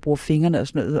 hvor vi bruger fingrene og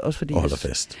sådan noget. Også fordi, og holder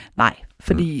fast. Nej,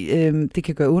 fordi det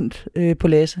kan gøre ondt på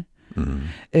Lasse.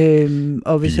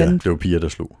 Og hvis piger. Det var piger, der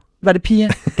slog. Var det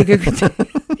piger?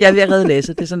 Jeg er ved at redde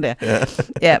Lasse, det er sådan der.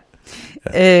 Ja.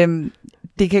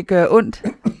 Det kan gøre ondt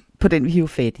på den, vi hiver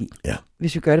fat i,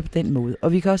 hvis vi gør det på den måde.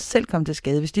 Og vi kan også selv komme til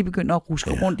skade. Hvis de begynder at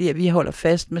ruske rundt i, at vi holder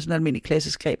fast med sådan en almindelig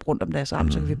klassisk greb rundt om deres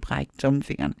arm, så kan vi brække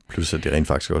tommelfingeren. Plus at det rent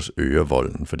faktisk også øger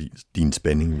volden, fordi din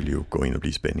spænding vil jo gå ind og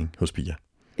blive spænding hos piger.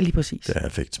 Lige præcis. Der er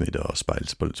effektsmitte og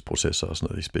spejlsprocesser og sådan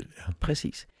noget i spil. Ja.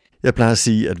 Præcis. Jeg plejer at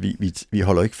sige, at vi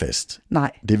holder ikke fast.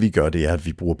 Nej. Det vi gør, det er, at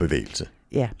vi bruger bevægelse.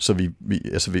 Ja. Så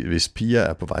hvis piger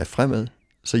er på vej fremad,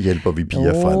 så hjælper vi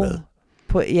piger fremad.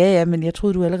 Men jeg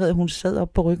troede du allerede, hun sad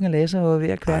op på ryggen af Lasse og var ved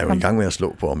at kværke ham. Jeg er jo i gang med at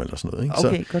slå på ham eller sådan noget. Ikke?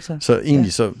 Okay, godt så. Så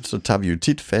egentlig så tager vi jo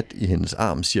tit fat i hendes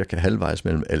arm, cirka halvvejs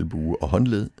mellem albue og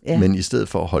håndled. Ja. Men i stedet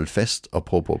for at holde fast og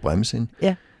prøve på at bremse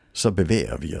hende, så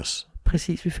bevæger vi os.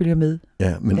 Præcis, vi følger med.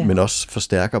 Ja, men også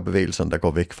forstærker bevægelserne, der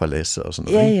går væk fra Lasse og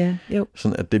sådan noget. Ja, jo.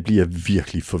 Sådan at det bliver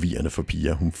virkelig forvirrende for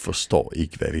piger. Hun forstår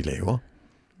ikke, hvad vi laver.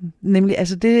 Nemlig,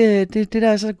 altså det der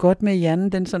er så godt med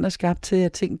hjernen, den sådan er skabt til,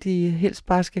 at ting de helst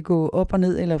bare skal gå op og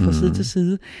ned, eller fra side til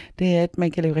side, det er, at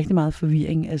man kan lave rigtig meget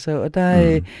forvirring. Altså, og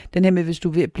der den her med, hvis du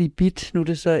er ved at blive bidt, nu er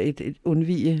det så et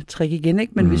undvige-trick igen,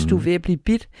 ikke? Men hvis du er ved at blive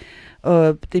bidt,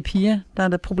 og det er piger, der er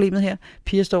der problemet her.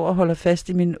 Piger står og holder fast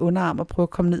i min underarm og prøver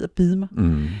at komme ned og bide mig.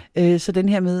 Så den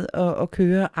her med at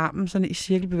køre armen sådan i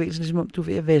cirkelbevægelsen, ligesom om du er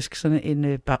ved at vaske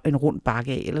sådan en rund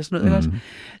bakke af, eller sådan noget,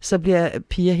 så bliver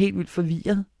piger helt vildt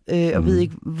forvirret, og ved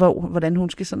ikke,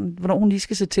 hvornår hun lige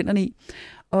skal sætte tænderne i.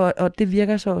 Og det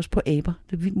virker så også på aber.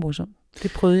 Det er vildt morsomt.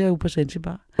 Det prøvede jeg jo på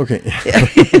Zanzibar. Okay.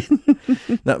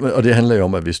 Nej, og det handler jo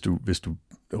om, at hvis du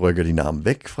rykker din arm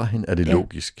væk fra hende, er det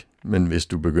logisk. Men hvis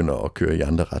du begynder at køre i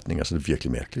andre retninger, så er det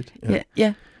virkelig mærkeligt.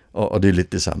 Ja. Og det er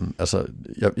lidt det samme. Altså,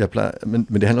 jeg plejer, men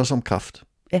det handler også om kraft.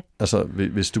 Ja. Altså,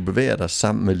 hvis du bevæger dig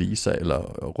sammen med Lisa, eller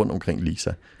rundt omkring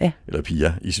Lisa, eller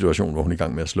Pia, i situationen, hvor hun er i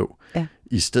gang med at slå,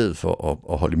 i stedet for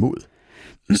at holde imod,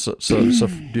 så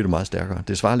bliver du meget stærkere.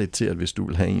 Det svarer lidt til, at hvis du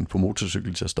vil have en på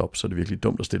motorcykel til at stoppe, så er det virkelig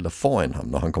dumt at stille dig foran ham,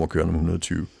 når han kommer kørende med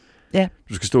 120. Ja.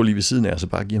 Du skal stå lige ved siden af, og så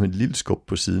bare give ham et lille skub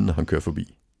på siden, når han kører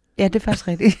forbi. Ja, det er faktisk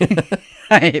rigtigt.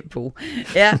 Ej, Bo.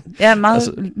 Ja,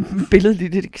 meget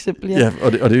billedligt et eksempel. Ja,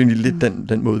 og det er jo egentlig lidt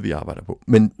den måde, vi arbejder på.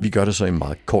 Men vi gør det så i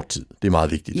meget kort tid. Det er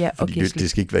meget vigtigt, fordi det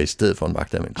skal ikke være i stedet for en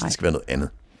magtanvendelse. Det skal være noget andet.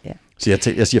 Ja. Så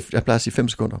jeg plejer at sige 5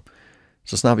 sekunder.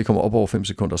 Så snart vi kommer op over 5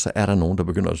 sekunder, så er der nogen, der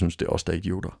begynder at synes, det er os, der er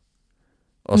idioter.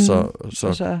 Og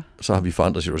så har vi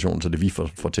forandret situationen, så det er vi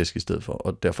får tæsk i stedet for,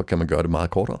 og derfor kan man gøre det meget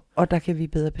kortere. Og der kan vi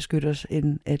bedre beskytte os,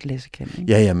 end at Lasse kan.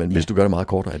 Ikke? Ja, men hvis du gør det meget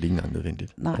kortere, er det ikke engang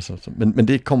nødvendigt. Altså, men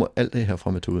det kommer alt det her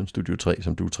fra metoden Studio 3,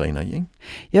 som du træner i, ikke?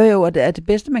 Jo, og det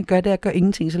bedste, man gør, det er at gøre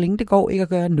ingenting, så længe det går ikke at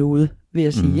gøre noget, vil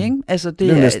jeg sige. Ikke? Altså, det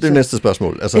er næste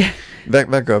spørgsmål. Altså,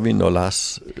 hvad gør vi, når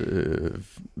Lars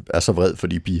er så vred,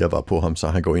 fordi Pia var på ham, så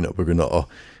han går ind og begynder at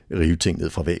rive ting ned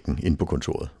fra væggen ind på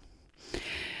kontoret?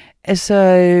 Altså,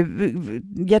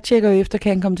 jeg tjekker jo efter, kan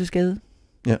han komme til skade.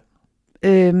 Ja.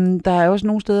 Der er også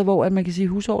nogle steder, hvor at man kan sige, at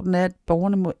husordenen er, at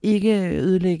borgerne må ikke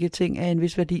ødelægge ting af en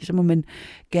vis værdi, så må man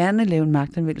gerne lave en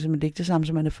magtanvendelse, men det er ikke det samme,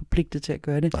 som man er forpligtet til at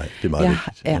gøre det. Nej, det er meget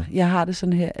vigtigt. Jeg har det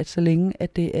sådan her, at så længe,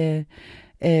 at det er...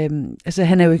 altså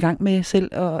han er jo i gang med selv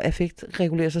at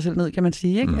affektregulere sig selv ned, kan man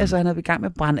sige, ikke? Altså han er i gang med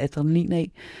at brænde adrenalin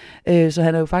af, så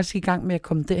han er jo faktisk i gang med at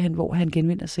komme derhen, hvor han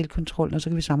genvinder selvkontrollen, og så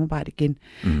kan vi samarbejde igen.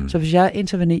 Så hvis jeg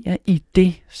intervenerer i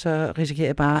det, så risikerer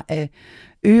jeg bare at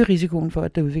øge risikoen for,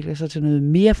 at det udvikler sig til noget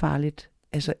mere farligt,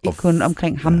 Altså ikke kun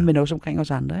omkring ham, men også omkring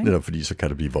os andre. Ikke? Netop fordi, så kan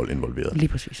der blive vold involveret. Lige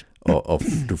præcis. Og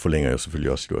du forlænger jo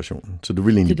selvfølgelig også situationen. Så du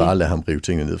vil egentlig bare lade ham rive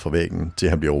tingene ned fra væggen, til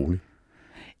han bliver rolig.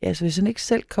 Ja, så hvis han ikke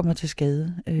selv kommer til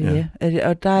skade. Ja.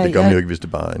 Og der, det gør man jo ikke, hvis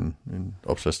det bare er en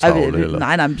opslagstavle. Eller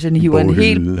nej, hvis han hiver en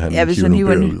hel... hvis han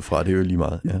hiver den ud fra, det er jo lige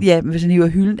meget. Ja, hvis han hiver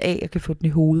hylden af og kan få den i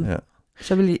hovedet. Ja.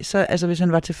 Så hvis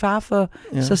han var til far for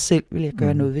sig selv, vil jeg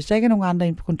gøre noget. Hvis der ikke er nogen andre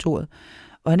inde på kontoret,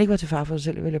 og han ikke var til far for sig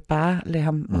selv, vil jeg bare lade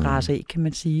ham rase af, kan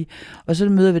man sige. Og så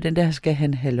møder vi den der, skal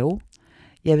han have lov?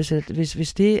 Ja,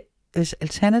 hvis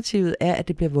alternativet er, at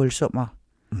det bliver voldsommere,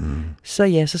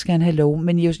 så skal han have lov.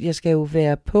 Men jeg skal jo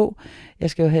være på, jeg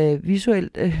skal jo have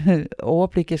visuelt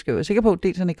overblik, jeg skal jo være sikker på,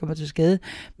 dels han ikke kommer til skade,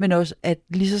 men også, at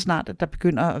lige så snart, at der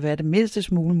begynder at være det mindste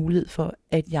smule mulighed for,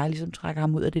 at jeg ligesom trækker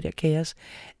ham ud af det der kaos,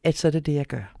 at så er det, jeg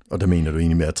gør. Og der mener du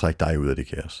egentlig med at trække dig ud af det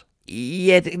kaos?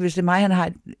 Ja, hvis det er mig, han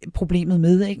har problemet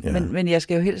med, ikke? Ja. Men jeg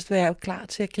skal jo helst være klar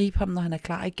til at gribe ham, når han er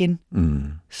klar igen.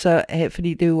 Så,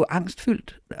 fordi det er jo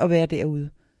angstfyldt at være derude.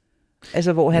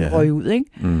 Altså, hvor han røg ud, ikke?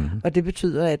 Og det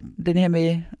betyder, at den her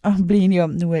med at blive enige om,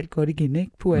 nu er alt godt igen,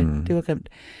 ikke? Det var grimt.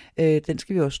 Den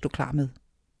skal vi også stå klar med.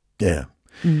 Ja.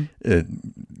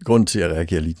 Grunden til, at jeg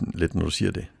reagerer lidt, når du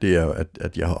siger det, det er jo,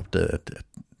 at jeg har opdaget, at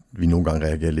vi nogle gange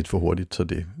reagerer lidt for hurtigt, så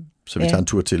vi tager en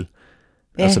tur til.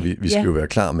 Ja, altså, vi skal jo være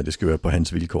klar, men det skal være på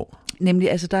hans vilkår.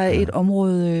 Nemlig, altså der er et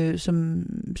område, som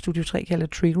Studio 3 kalder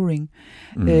triggering,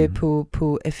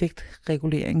 på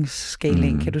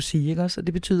affektreguleringsskalaen, kan du sige, ikke også? Og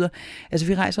det betyder, altså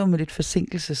vi rejser jo med lidt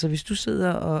forsinkelse, så hvis du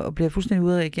sidder og bliver fuldstændig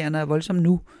udreagerende og voldsom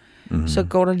nu, så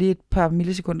går der lige et par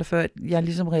millisekunder før, at jeg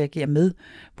ligesom reagerer med.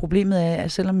 Problemet er,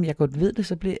 at selvom jeg godt ved det,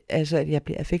 så bliver, altså, at jeg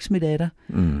bliver affektsmittet af dig,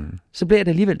 så bliver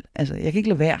det alligevel. Altså, jeg kan ikke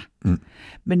lade være.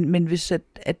 Men hvis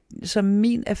så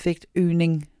min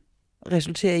affektøgning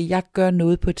resulterer i, at jeg gør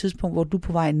noget på et tidspunkt, hvor du er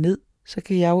på vej ned, så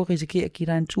kan jeg jo risikere at give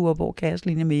dig en tur op over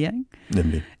kaoslinje mere. Ikke?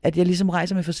 Nemlig. At jeg ligesom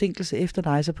rejser med forsinkelse efter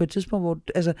dig, så på et tidspunkt, hvor,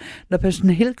 altså, når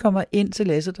personalet kommer ind til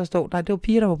Lasse, der står, nej, det var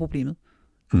piger, der var problemet.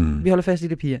 Vi holder fast i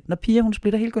det, Pia. Når Pia, hun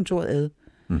splitter hele kontoret ad.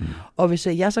 Og hvis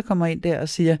jeg så kommer ind der og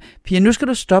siger, Pia, nu skal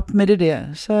du stoppe med det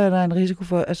der, så er der en risiko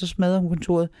for, at så smadrer hun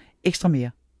kontoret ekstra mere.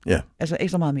 Ja. Altså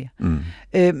ekstra meget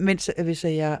mere. Mens hvis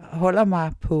jeg holder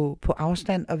mig på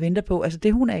afstand og venter på, altså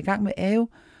det hun er i gang med, er jo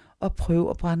at prøve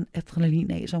at brænde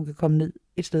adrenalin af, så hun kan komme ned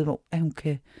et sted, hvor at hun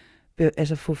kan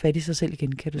få fat i sig selv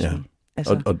igen, kan du sige.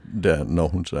 Altså. Og der, når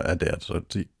hun så er der,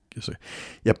 så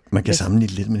man kan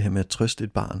sammenligne lidt med det her med at trøste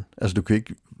et barn. Altså, du kan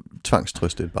ikke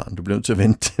tvangstrøste et barn. Du bliver nødt til at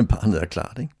vente til barnet er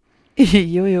klart, ikke?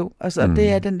 Jo. Altså, det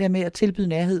er den der med at tilbyde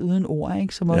nærhed uden ord,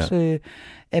 ikke? Som også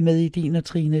er med i din og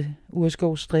Trine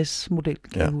Urskovs stressmodel,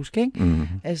 kan jeg huske, ikke?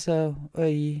 Altså,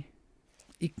 og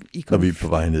når vi er på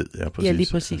vej ned, ja, præcis. Ja, lige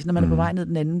præcis. Når man er på vej ned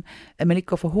den anden, at man ikke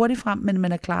går for hurtigt frem, men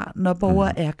man er klar, når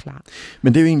borgere er klar.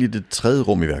 Men det er jo egentlig det tredje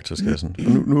rum i værktøjskassen.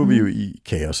 Og nu er vi jo i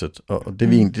kaoset, og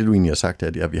det du egentlig har sagt,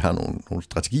 er, at vi har nogle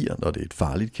strategier, når det er et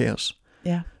farligt kaos.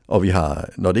 Ja. Og vi har,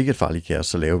 når det ikke er et farligt kaos,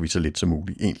 så laver vi så lidt som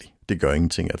muligt egentlig. Det gør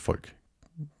ingenting, at folk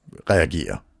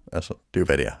reagerer. Altså, det er jo,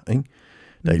 hvad det er, ikke?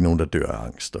 Der er ikke nogen, der dør af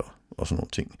angst og sådan nogle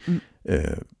ting.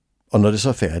 Og når det så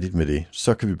er færdigt med det,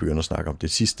 så kan vi begynde at snakke om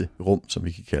det sidste rum, som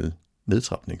vi kan kalde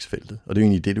nedtrapningsfeltet. Og det er jo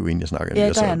egentlig det, du egentlig snakker om. Ja,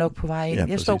 der er jeg nok på vej ind. Ja,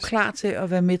 jeg står klar til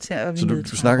at være med til at så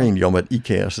du snakker egentlig om, at i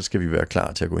kaos, så skal vi være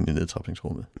klar til at gå ind i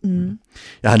nedtrapningsrummet.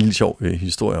 Jeg har en lille sjov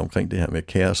historie omkring det her med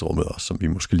kaosrummet også, som vi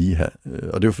måske lige har.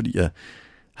 Og det er jo fordi, jeg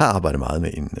har arbejdet meget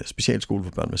med en specialskole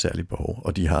for børn med særlige behov,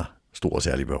 og de har store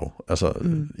særlige behov. Altså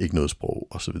ikke noget sprog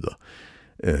og så videre.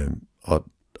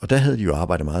 Og der havde de jo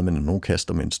arbejdet meget med, når nogen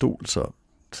kaster med en stol, så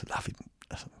lader vi den.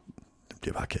 Altså, den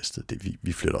bliver bare kastet.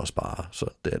 Vi flytter os bare. Så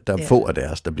der er få af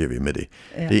deres, der bliver ved med det.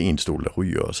 Ja. Det er en stol, der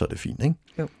ryger, og så er det fint, ikke?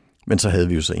 Jo. Men så havde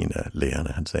vi jo så en af lærerne,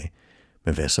 han sagde,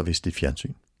 men hvad så, hvis det er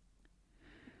fjernsyn?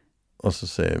 Og så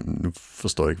sagde jeg, nu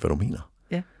forstår jeg ikke, hvad du mener.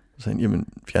 Ja. Så sagde han, jamen,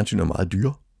 fjernsyn er meget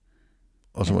dyre.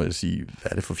 Og så må jeg sige,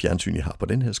 hvad er det for fjernsyn, I har på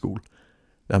den her skole?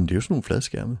 Jamen, det er jo sådan nogle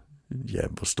fladskærme. Ja,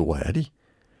 hvor store er de?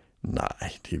 Nej,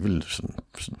 det er vel sådan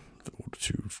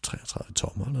 28-33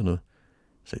 tommer eller noget.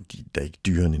 Så de er da ikke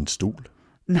dyrere end en stol.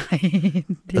 Nej.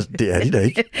 Det er de da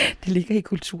ikke. Det ligger i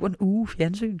kulturen.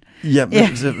 Fjernsyn. Ja,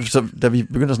 men så da vi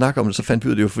begyndte at snakke om det, så fandt vi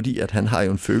ud af det jo fordi, at han har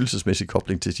jo en følelsesmæssig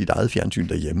kobling til sit eget fjernsyn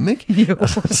derhjemme, ikke? Jo.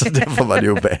 Så derfor var det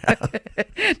jo værre.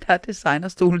 Der er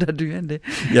designerstole, der er dyrere end det.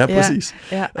 Ja, præcis.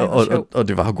 Ja, og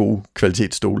det var jo gode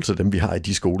kvalitetsstole, så dem vi har i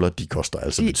de skoler, de koster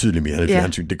altså betydeligt mere end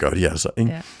fjernsyn. Det gør de altså,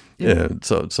 ikke? Ja.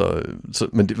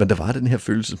 Men der var den her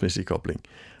følelsesmæssige kobling.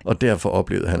 Og derfor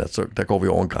oplevede han, at så, der går vi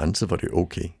over en grænse, hvor det er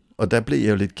okay. Og der blev jeg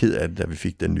jo lidt ked af det, da vi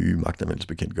fik den nye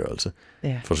magtanvendelsesbekendtgørelse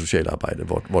for socialarbejde,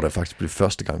 hvor der faktisk blev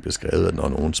første gang beskrevet, at når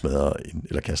nogen smadrer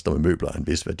eller kaster med møbler af en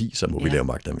vis værdi, så må vi lave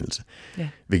magtanvendelse. Ja.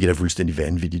 Hvilket er fuldstændig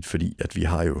vanvittigt, fordi at vi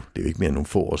har jo, det er jo ikke mere end nogle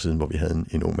få år siden, hvor vi havde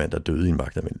en ung mand, der døde i en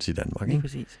magtanvendelse i Danmark. Ikke?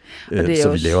 Præcis.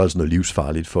 Så vi laver altså noget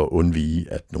livsfarligt for at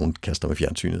undvige, at nogen kaster med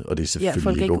fjernsynet, og det er selvfølgelig ikke okay.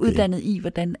 Folk er ikke uddannet i,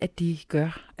 hvordan at de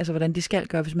gør, altså hvordan de skal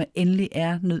gøre, hvis man endelig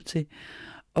er nødt til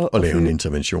og lave en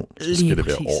intervention, så skal det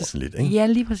være ordentligt. Ikke? Ja,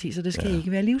 lige præcis, og det skal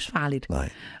ikke være livsfarligt. Nej.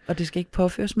 Og det skal ikke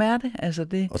påføre smerte. Altså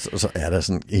det. Og så er der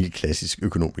sådan en helt klassisk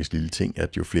økonomisk lille ting,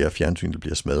 at jo flere fjernsyn, der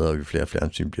bliver smadret, og jo flere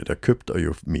fjernsyn bliver der købt, og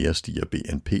jo mere stiger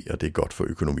BNP, og det er godt for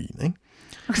økonomien. Ikke?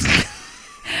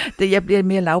 Jeg bliver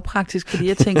mere lavpraktisk, fordi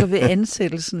jeg tænker ved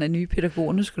ansættelsen af nye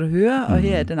pædagoger, nu skal du høre, og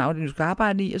her er den afdeling, du skal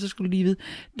arbejde i, og så skal du lige vide,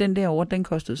 den der over, den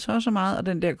kostede så meget, og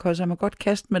den der koster man godt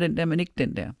kaste med den der, men ikke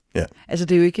den der. Ja. Altså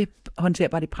det er jo ikke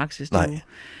håndterbart i praksis, det er jo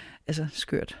altså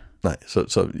skørt. Nej,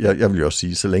 så jeg vil jo også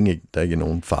sige, så længe der ikke er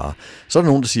nogen fare. Så er der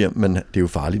nogen, der siger, men det er jo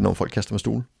farligt, når folk kaster med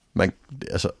stol.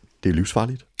 Altså, det er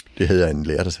livsfarligt. Det havde jeg en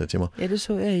lærer, der sagde til mig. Ja, det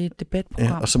så jeg i et debatprogram.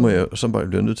 Ja, og så må jeg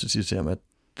blive nødt til at sige til ham, at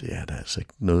det er der altså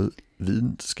ikke noget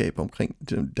videnskab omkring.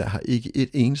 Der har ikke et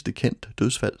eneste kendt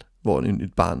dødsfald, hvor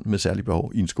et barn med særlige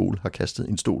behov i en skole har kastet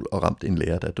en stol og ramt en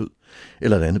lærer, der er død.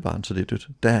 Eller et andet barn, så det er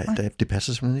dødt. Det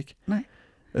passer simpelthen ikke. Nej.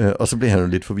 Og så blev han jo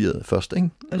lidt forvirret først, ikke?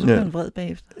 Og så blev han vred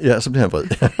bagefter. Ja, så blev han vred.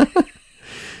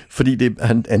 Fordi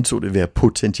han antog det at være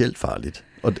potentielt farligt.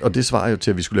 Og det svarer jo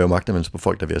til, at vi skulle lave magtanvendelse på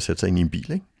folk, der er ved at sætte sig ind i en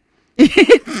bil, ikke?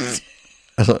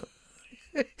 Altså...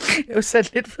 Jeg er jo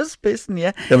sat lidt for spidsen,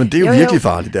 ja. Jamen, det er jo virkelig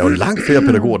farligt. Der er jo langt flere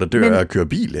pædagoger, der dør af at køre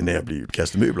bil, end af at blive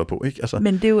kastet møbler på, ikke? Altså.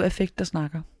 Men det er jo affekt, der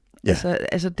snakker. Ja.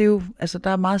 Altså, det er jo, der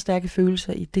er meget stærke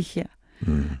følelser i det her.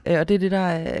 Og det er det,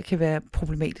 der kan være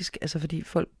problematisk, altså fordi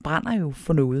folk brænder jo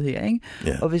for noget her, ikke?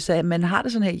 Ja. Og hvis man har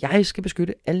det sådan her, jeg skal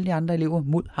beskytte alle de andre elever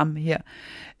mod ham her,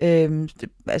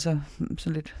 altså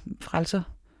sådan lidt frelser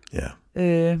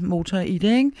motor i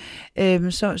det,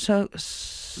 ikke?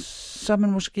 Så har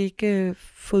man måske ikke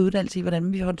fået uddannelse i,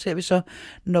 hvordan vi håndterer vi så,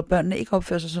 når børnene ikke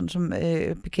opfører sig sådan som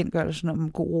bekendtgørelsen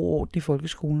om god ro i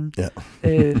folkeskolen. Ja.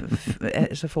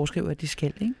 Altså foreskriver, at de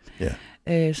skal, ikke?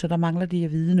 Ja. Så der mangler de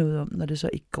at vide noget om, når det så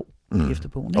ikke går efter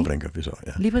bogen. Ikke? Og hvordan gør vi så?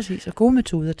 Ja. Lige præcis, og gode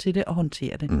metoder til det og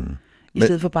håndtere det. I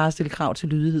stedet for bare at stille krav til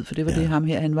lydighed, for det var det ham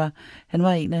her, han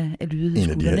var en af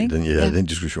lydighedsskulderne, ikke? Den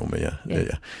diskussion med jer. Ja.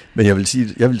 Men jeg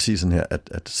vil sige sådan her,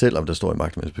 at selvom der står i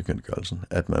magtanvendelsesbekendtgørelsen,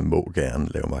 at man må gerne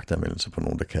lave magtanvendelse på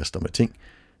nogen, der kaster med ting,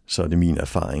 så er det min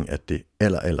erfaring, at det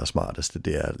aller smarteste,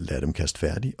 det er at lade dem kaste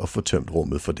færdigt og få tømt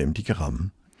rummet for dem, de kan ramme.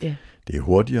 Ja. Det er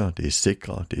hurtigere, det er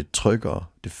sikrere, det er tryggere,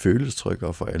 det føles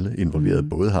tryggere for alle involverede,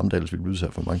 både ham, der ellers vil blive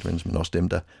udsat for magtanvendelse, men også dem,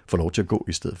 der får lov til at gå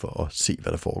i stedet for at se,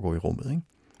 hvad der foregår i rummet, ikke?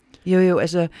 Jo,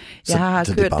 altså, jeg har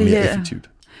så kørt det her effektivt.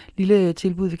 Lille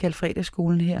tilbud, vi kalder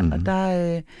fredagsskolen her, og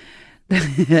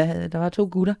der var 2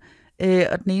 gutter,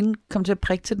 og den ene kom til at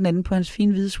prikke til den anden på hans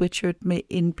fine hvide sweatshirt med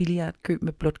en billiardkø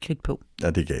med blåt kridt på. Ja,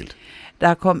 det er galt.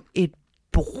 Der kom et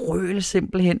brøl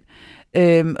simpelthen,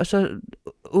 og så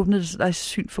åbnede det sig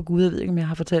syn for Gud, jeg ved ikke, om jeg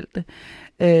har fortalt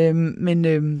det,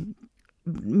 men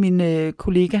min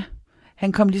kollega,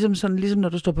 han kom ligesom når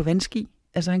du står på vandski.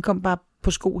 Altså han kom bare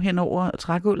på sko henover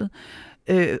trægulvet,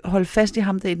 holdt fast i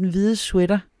ham der i den hvide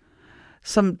sweater,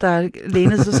 som der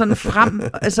lænede sig sådan frem.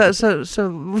 Altså så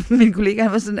min kollega,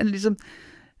 han var sådan, han ligesom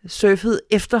surfede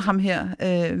efter ham her.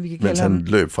 Vi kan kalde ham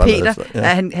løb frem Peter. Efter,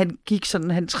 ja. Han gik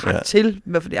sådan, han trak til,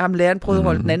 fordi ham læreren prøvede at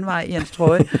holde den anden vej i hans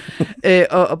trøje.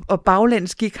 Og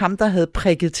baglæns gik ham, der havde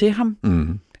prikket til ham.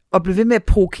 Og blev ved med at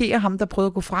provokere ham, der prøvede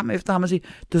at gå frem efter ham og sige,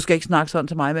 du skal ikke snakke sådan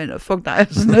til mig, men fuck dig.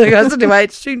 Sådan noget. Så det var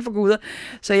et syn for guder.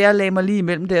 Så jeg lagde mig lige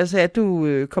imellem der og sagde, at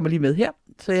du kommer lige med her.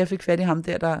 Så jeg fik fat i ham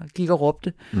der gik og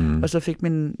råbte. Og så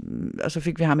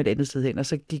fik vi ham et andet sted hen, og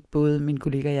så gik både min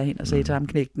kollega og jeg hen og sagde til ham,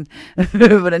 knægten,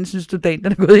 hvordan synes du, dagen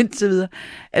den er gået indtil videre?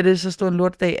 Er det så stor en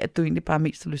lortdag, at du egentlig bare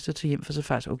mest har lyst til at tage hjem, for så er det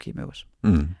faktisk okay med os.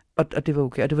 Og det var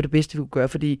okay, og det var det bedste, vi kunne gøre,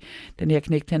 fordi den her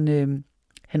knægt,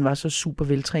 han var så super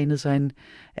veltrænet, så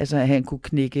han kunne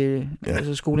knække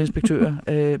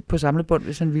skoleinspektører på samlebånd,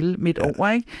 hvis han ville, midt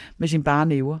over, ikke? Med sin bare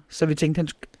næver. Så vi tænkte,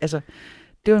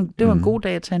 det var en god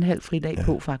dag at tage en halv fridag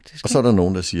på, faktisk. Og så er der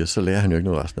nogen, der siger, så lærer han jo ikke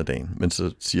noget resten af dagen. Men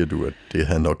så siger du, at det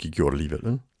havde han nok ikke gjort alligevel,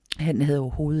 vel? Han havde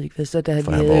overhovedet ikke. For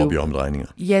han var oppe i omdrejninger.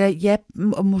 Ja,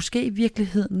 og måske i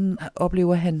virkeligheden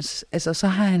oplever så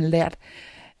har han lært,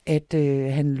 at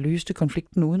han løste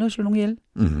konflikten uden at slå nogen ihjel,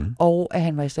 og at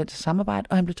han var i stand til samarbejde,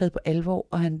 og han blev taget på alvor,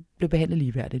 og han blev behandlet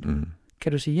ligeværdigt.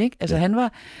 Kan du sige, ikke?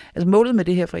 Altså målet med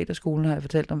det her fredagsskolen, har jeg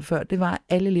fortalt om før, det var, at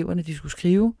alle eleverne, de skulle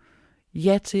skrive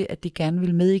ja til, at de gerne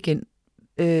ville med igen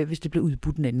hvis det blev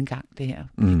udbudt en anden gang, det her.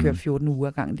 Vi kører 14 uger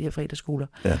ad gangen, de her fredagsskoler.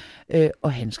 Ja.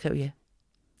 Og han skrev ja.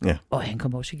 Ja. Og han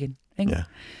kom også igen. Ikke? Ja.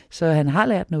 Så han har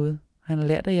lært noget. Han har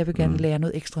lært, at jeg vil gerne lære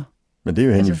noget ekstra. Men det er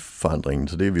jo hen i forandringen,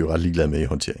 så det er vi jo ret ligeglade med i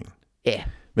håndteringen. Ja.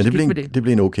 Men det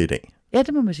blev en okay dag. Ja,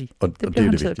 det må man sige. Og det er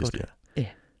det vigtigste, ja.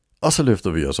 Og så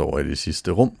løfter vi os over i det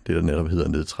sidste rum, det der netop hedder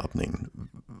nedtrapningen.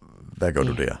 Hvad gør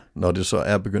du der, når det så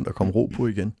er begyndt at komme ro på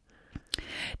igen?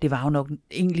 Det var jo nok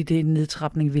egentlig det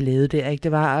nedtrapning, vi lavede der. Ikke?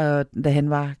 Det var, da han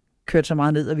var kørt så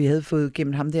meget ned, og vi havde fået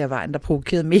gennem ham der vejen, der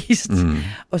provokerede mest.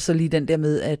 Og så lige den der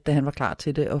med, at da han var klar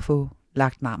til det, at få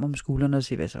lagt en arm om skuldrene og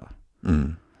sige, hvad så?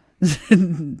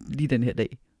 Lige den her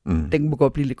dag. Den må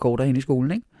godt blive lidt kortere hen i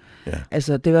skolen, ikke? Ja.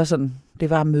 Altså, det var sådan, det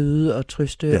var møde og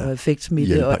trøste og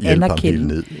effektsmitte og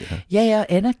anerkende. Ja,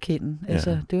 anerkende.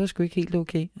 Altså, det var sgu ikke helt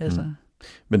okay. Altså.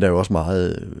 Men der er jo også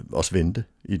meget også vente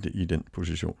i den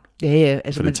position. Ja.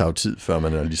 Altså, for det tager jo tid, før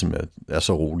man er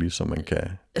så rolig, så man kan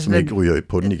altså, ikke ryger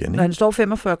på den igen. Ikke? Når han står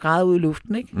 45 grader ude i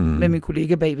luften, ikke? Med min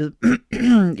kollega bagved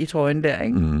i trøjen der,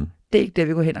 ikke? Det er ikke der,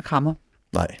 vi går hen og krammer.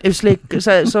 Nej. Så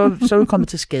er vi kommet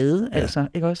til skade, altså,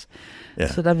 ikke også? Ja.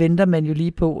 Så der venter man jo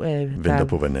lige på, venter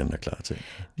på, hvad den anden er klar til.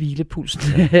 Hvilepulsen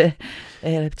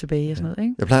er tilbage og sådan noget,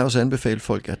 ikke? Jeg plejer også at anbefale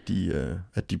folk,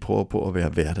 at de prøver på at være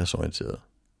hverdagsorienterede.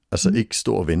 Altså ikke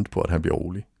stå og vente på, at han bliver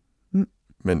rolig.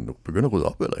 Men nu begynder at rydde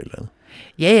op eller et eller andet.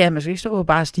 Ja, man skal ikke stå og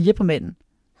bare stige på manden.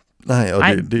 Nej, og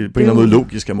det er på en eller anden måde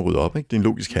logisk, at man rydder op, ikke? Det er en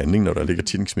logisk handling, når der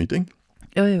ligger smidt, ikke?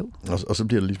 Jo. Og så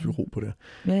bliver der lige ro på det.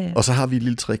 Ja. Og så har vi et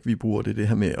lille trick, vi bruger, det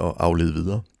her med at aflede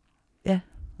videre. Ja.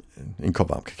 En kop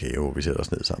varm kakao, vi sætter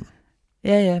os ned sammen.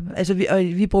 Ja. Altså,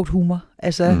 vi brugte humor.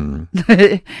 Altså,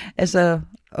 altså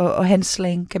og hans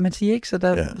slang, kan man sige, ikke?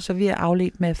 Så vi er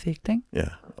afledt med affekt, ikke? Ja,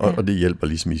 og det hjælper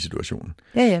ligesom i situationen.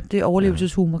 Ja, det er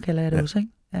overlevelseshumor, kalder jeg det også,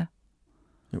 ikke? Ja.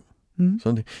 Jo,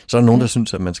 sådan det. Så er der nogen, der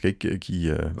synes, at man skal ikke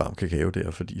give varm kakao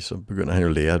der, fordi så begynder han jo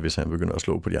at lære, at hvis han begynder at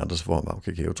slå på de andre, så får han varm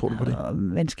kakao. Tror du på det?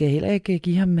 Man skal heller ikke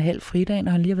give ham halv fridag,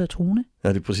 når han lige har været truende. Ja,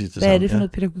 det er præcis det samme. Hvad er det for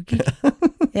noget pædagogik?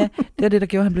 Ja, det er det, der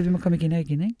gjorde, at han blev ved med at komme igen og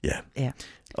igen, ikke? Ja.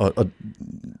 Og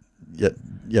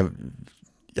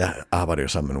jeg arbejder jo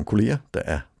sammen med nogle kolleger, der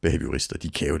er behaviorister. De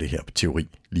kan jo det her teori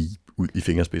lige ud i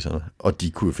fingerspidserne, og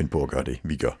de kunne jo finde på at gøre det,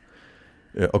 vi gør.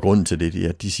 Og grunden til det er,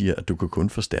 at de siger, at du kan kun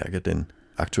forstærke den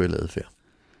aktuelle adfærd.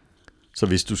 Så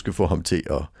hvis du skal få ham til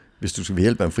at, hvis du skal ved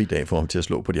hjælp af en fridag få ham til at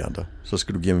slå på de andre, så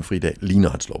skal du give ham en fridag lige når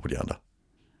han slår på de andre.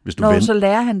 Så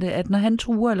lærer han det, at når han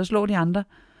truer eller slår de andre,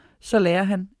 så lærer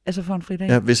han, altså får en fridag.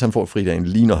 Ja, hvis han får fridagen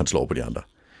lige når han slår på de andre.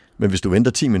 Men hvis du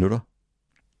venter 10 minutter,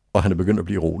 og han er begyndt at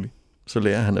blive rolig, så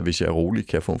lærer han, at hvis jeg er rolig,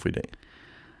 kan jeg få en fridag.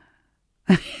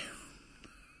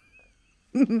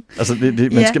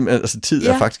 Altså, tid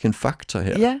er faktisk en faktor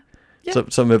her. Ja.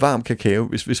 Så med varm kakao,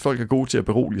 hvis folk er gode til at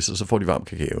berolige sig, så får de varm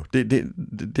kakao.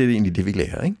 Det er egentlig det, vi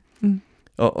lærer, ikke?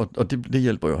 Og det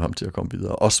hjælper jo ham til at komme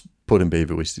videre. Også på den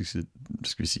behavioristiske,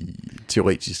 skal vi sige,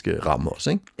 teoretiske ramme også,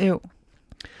 ikke? Jo.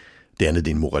 Det andet,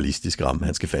 det er en moralistisk ramme.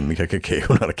 Han skal fandme ikke have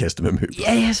kakao, når der kaster med møbler.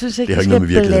 Ja, jeg synes ikke, det har ikke noget med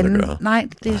virkeligheden at gøre. Nej,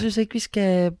 jeg synes ikke, vi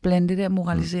skal blande det der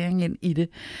moralisering ind i det.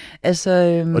 Altså,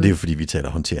 og det er jo fordi, vi taler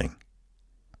håndtering.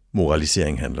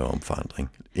 Moralisering handler om forandring,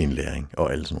 indlæring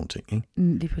og alle sådan nogle ting, ikke?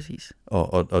 Lige præcis.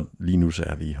 Og lige nu så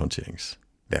er vi i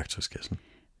håndteringsværktøjskassen.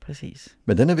 Præcis.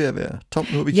 Men den er ved at være tom.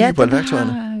 Nu har vi kigget på alle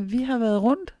værktøjerne. Vi har været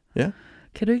rundt. Ja.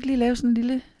 Kan du ikke lige lave sådan en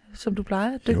lille, som du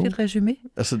plejer, dygtigt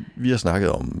resumé? Altså, vi har snakket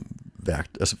om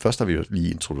først har vi jo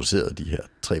lige introduceret de her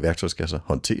 3 værktøjskasser.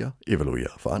 Håndtere, evaluere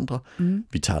og forandre.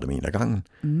 Vi tager dem en af gangen.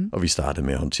 Og vi starter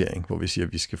med håndtering, hvor vi siger,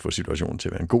 at vi skal få situationen til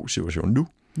at være en god situation nu.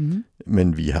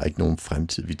 Men vi har ikke nogen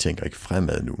fremtid. Vi tænker ikke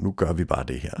fremad nu. Nu gør vi bare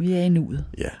det her. Vi er i nuet.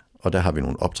 Ja, og der har vi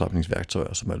nogle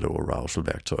optrapningsværktøjer, som er low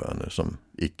arousal-værktøjerne, som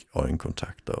ikke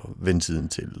øjenkontakt og vend tiden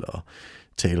til og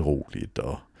tale roligt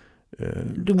og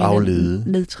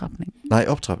aflede. Nedtrapning? Nej,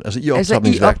 optrapning. Altså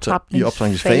i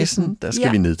optrapningsfasen, der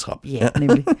skal vi nedtrappe. Ja,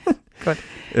 nemlig. Godt.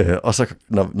 Og så,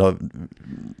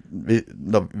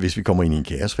 hvis vi kommer ind i en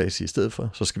kaosfase i stedet for,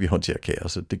 så skal vi håndtere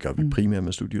kaos. Det gør vi primært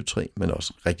med Studio 3, men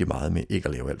også rigtig meget med ikke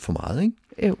at lave alt for meget,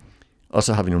 ikke? Jo. Og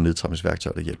så har vi nogle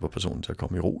nedtrapningsværktøjer, der hjælper personen til at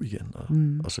komme i ro igen,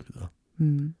 og så videre.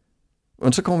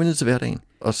 Og så kommer vi ned til hverdagen,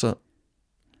 og så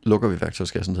lukker vi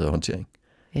værktøjskassen, der hedder håndtering.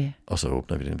 Ja. Og så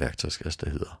åbner vi den værktøjskasse, der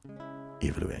hedder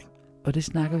evaluering. Og det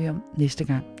snakker vi om næste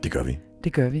gang. Det gør vi.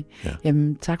 Det gør vi. Ja.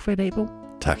 Jamen, tak for i dag, Bo.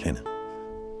 Tak, Hanne.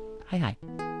 Hej hej.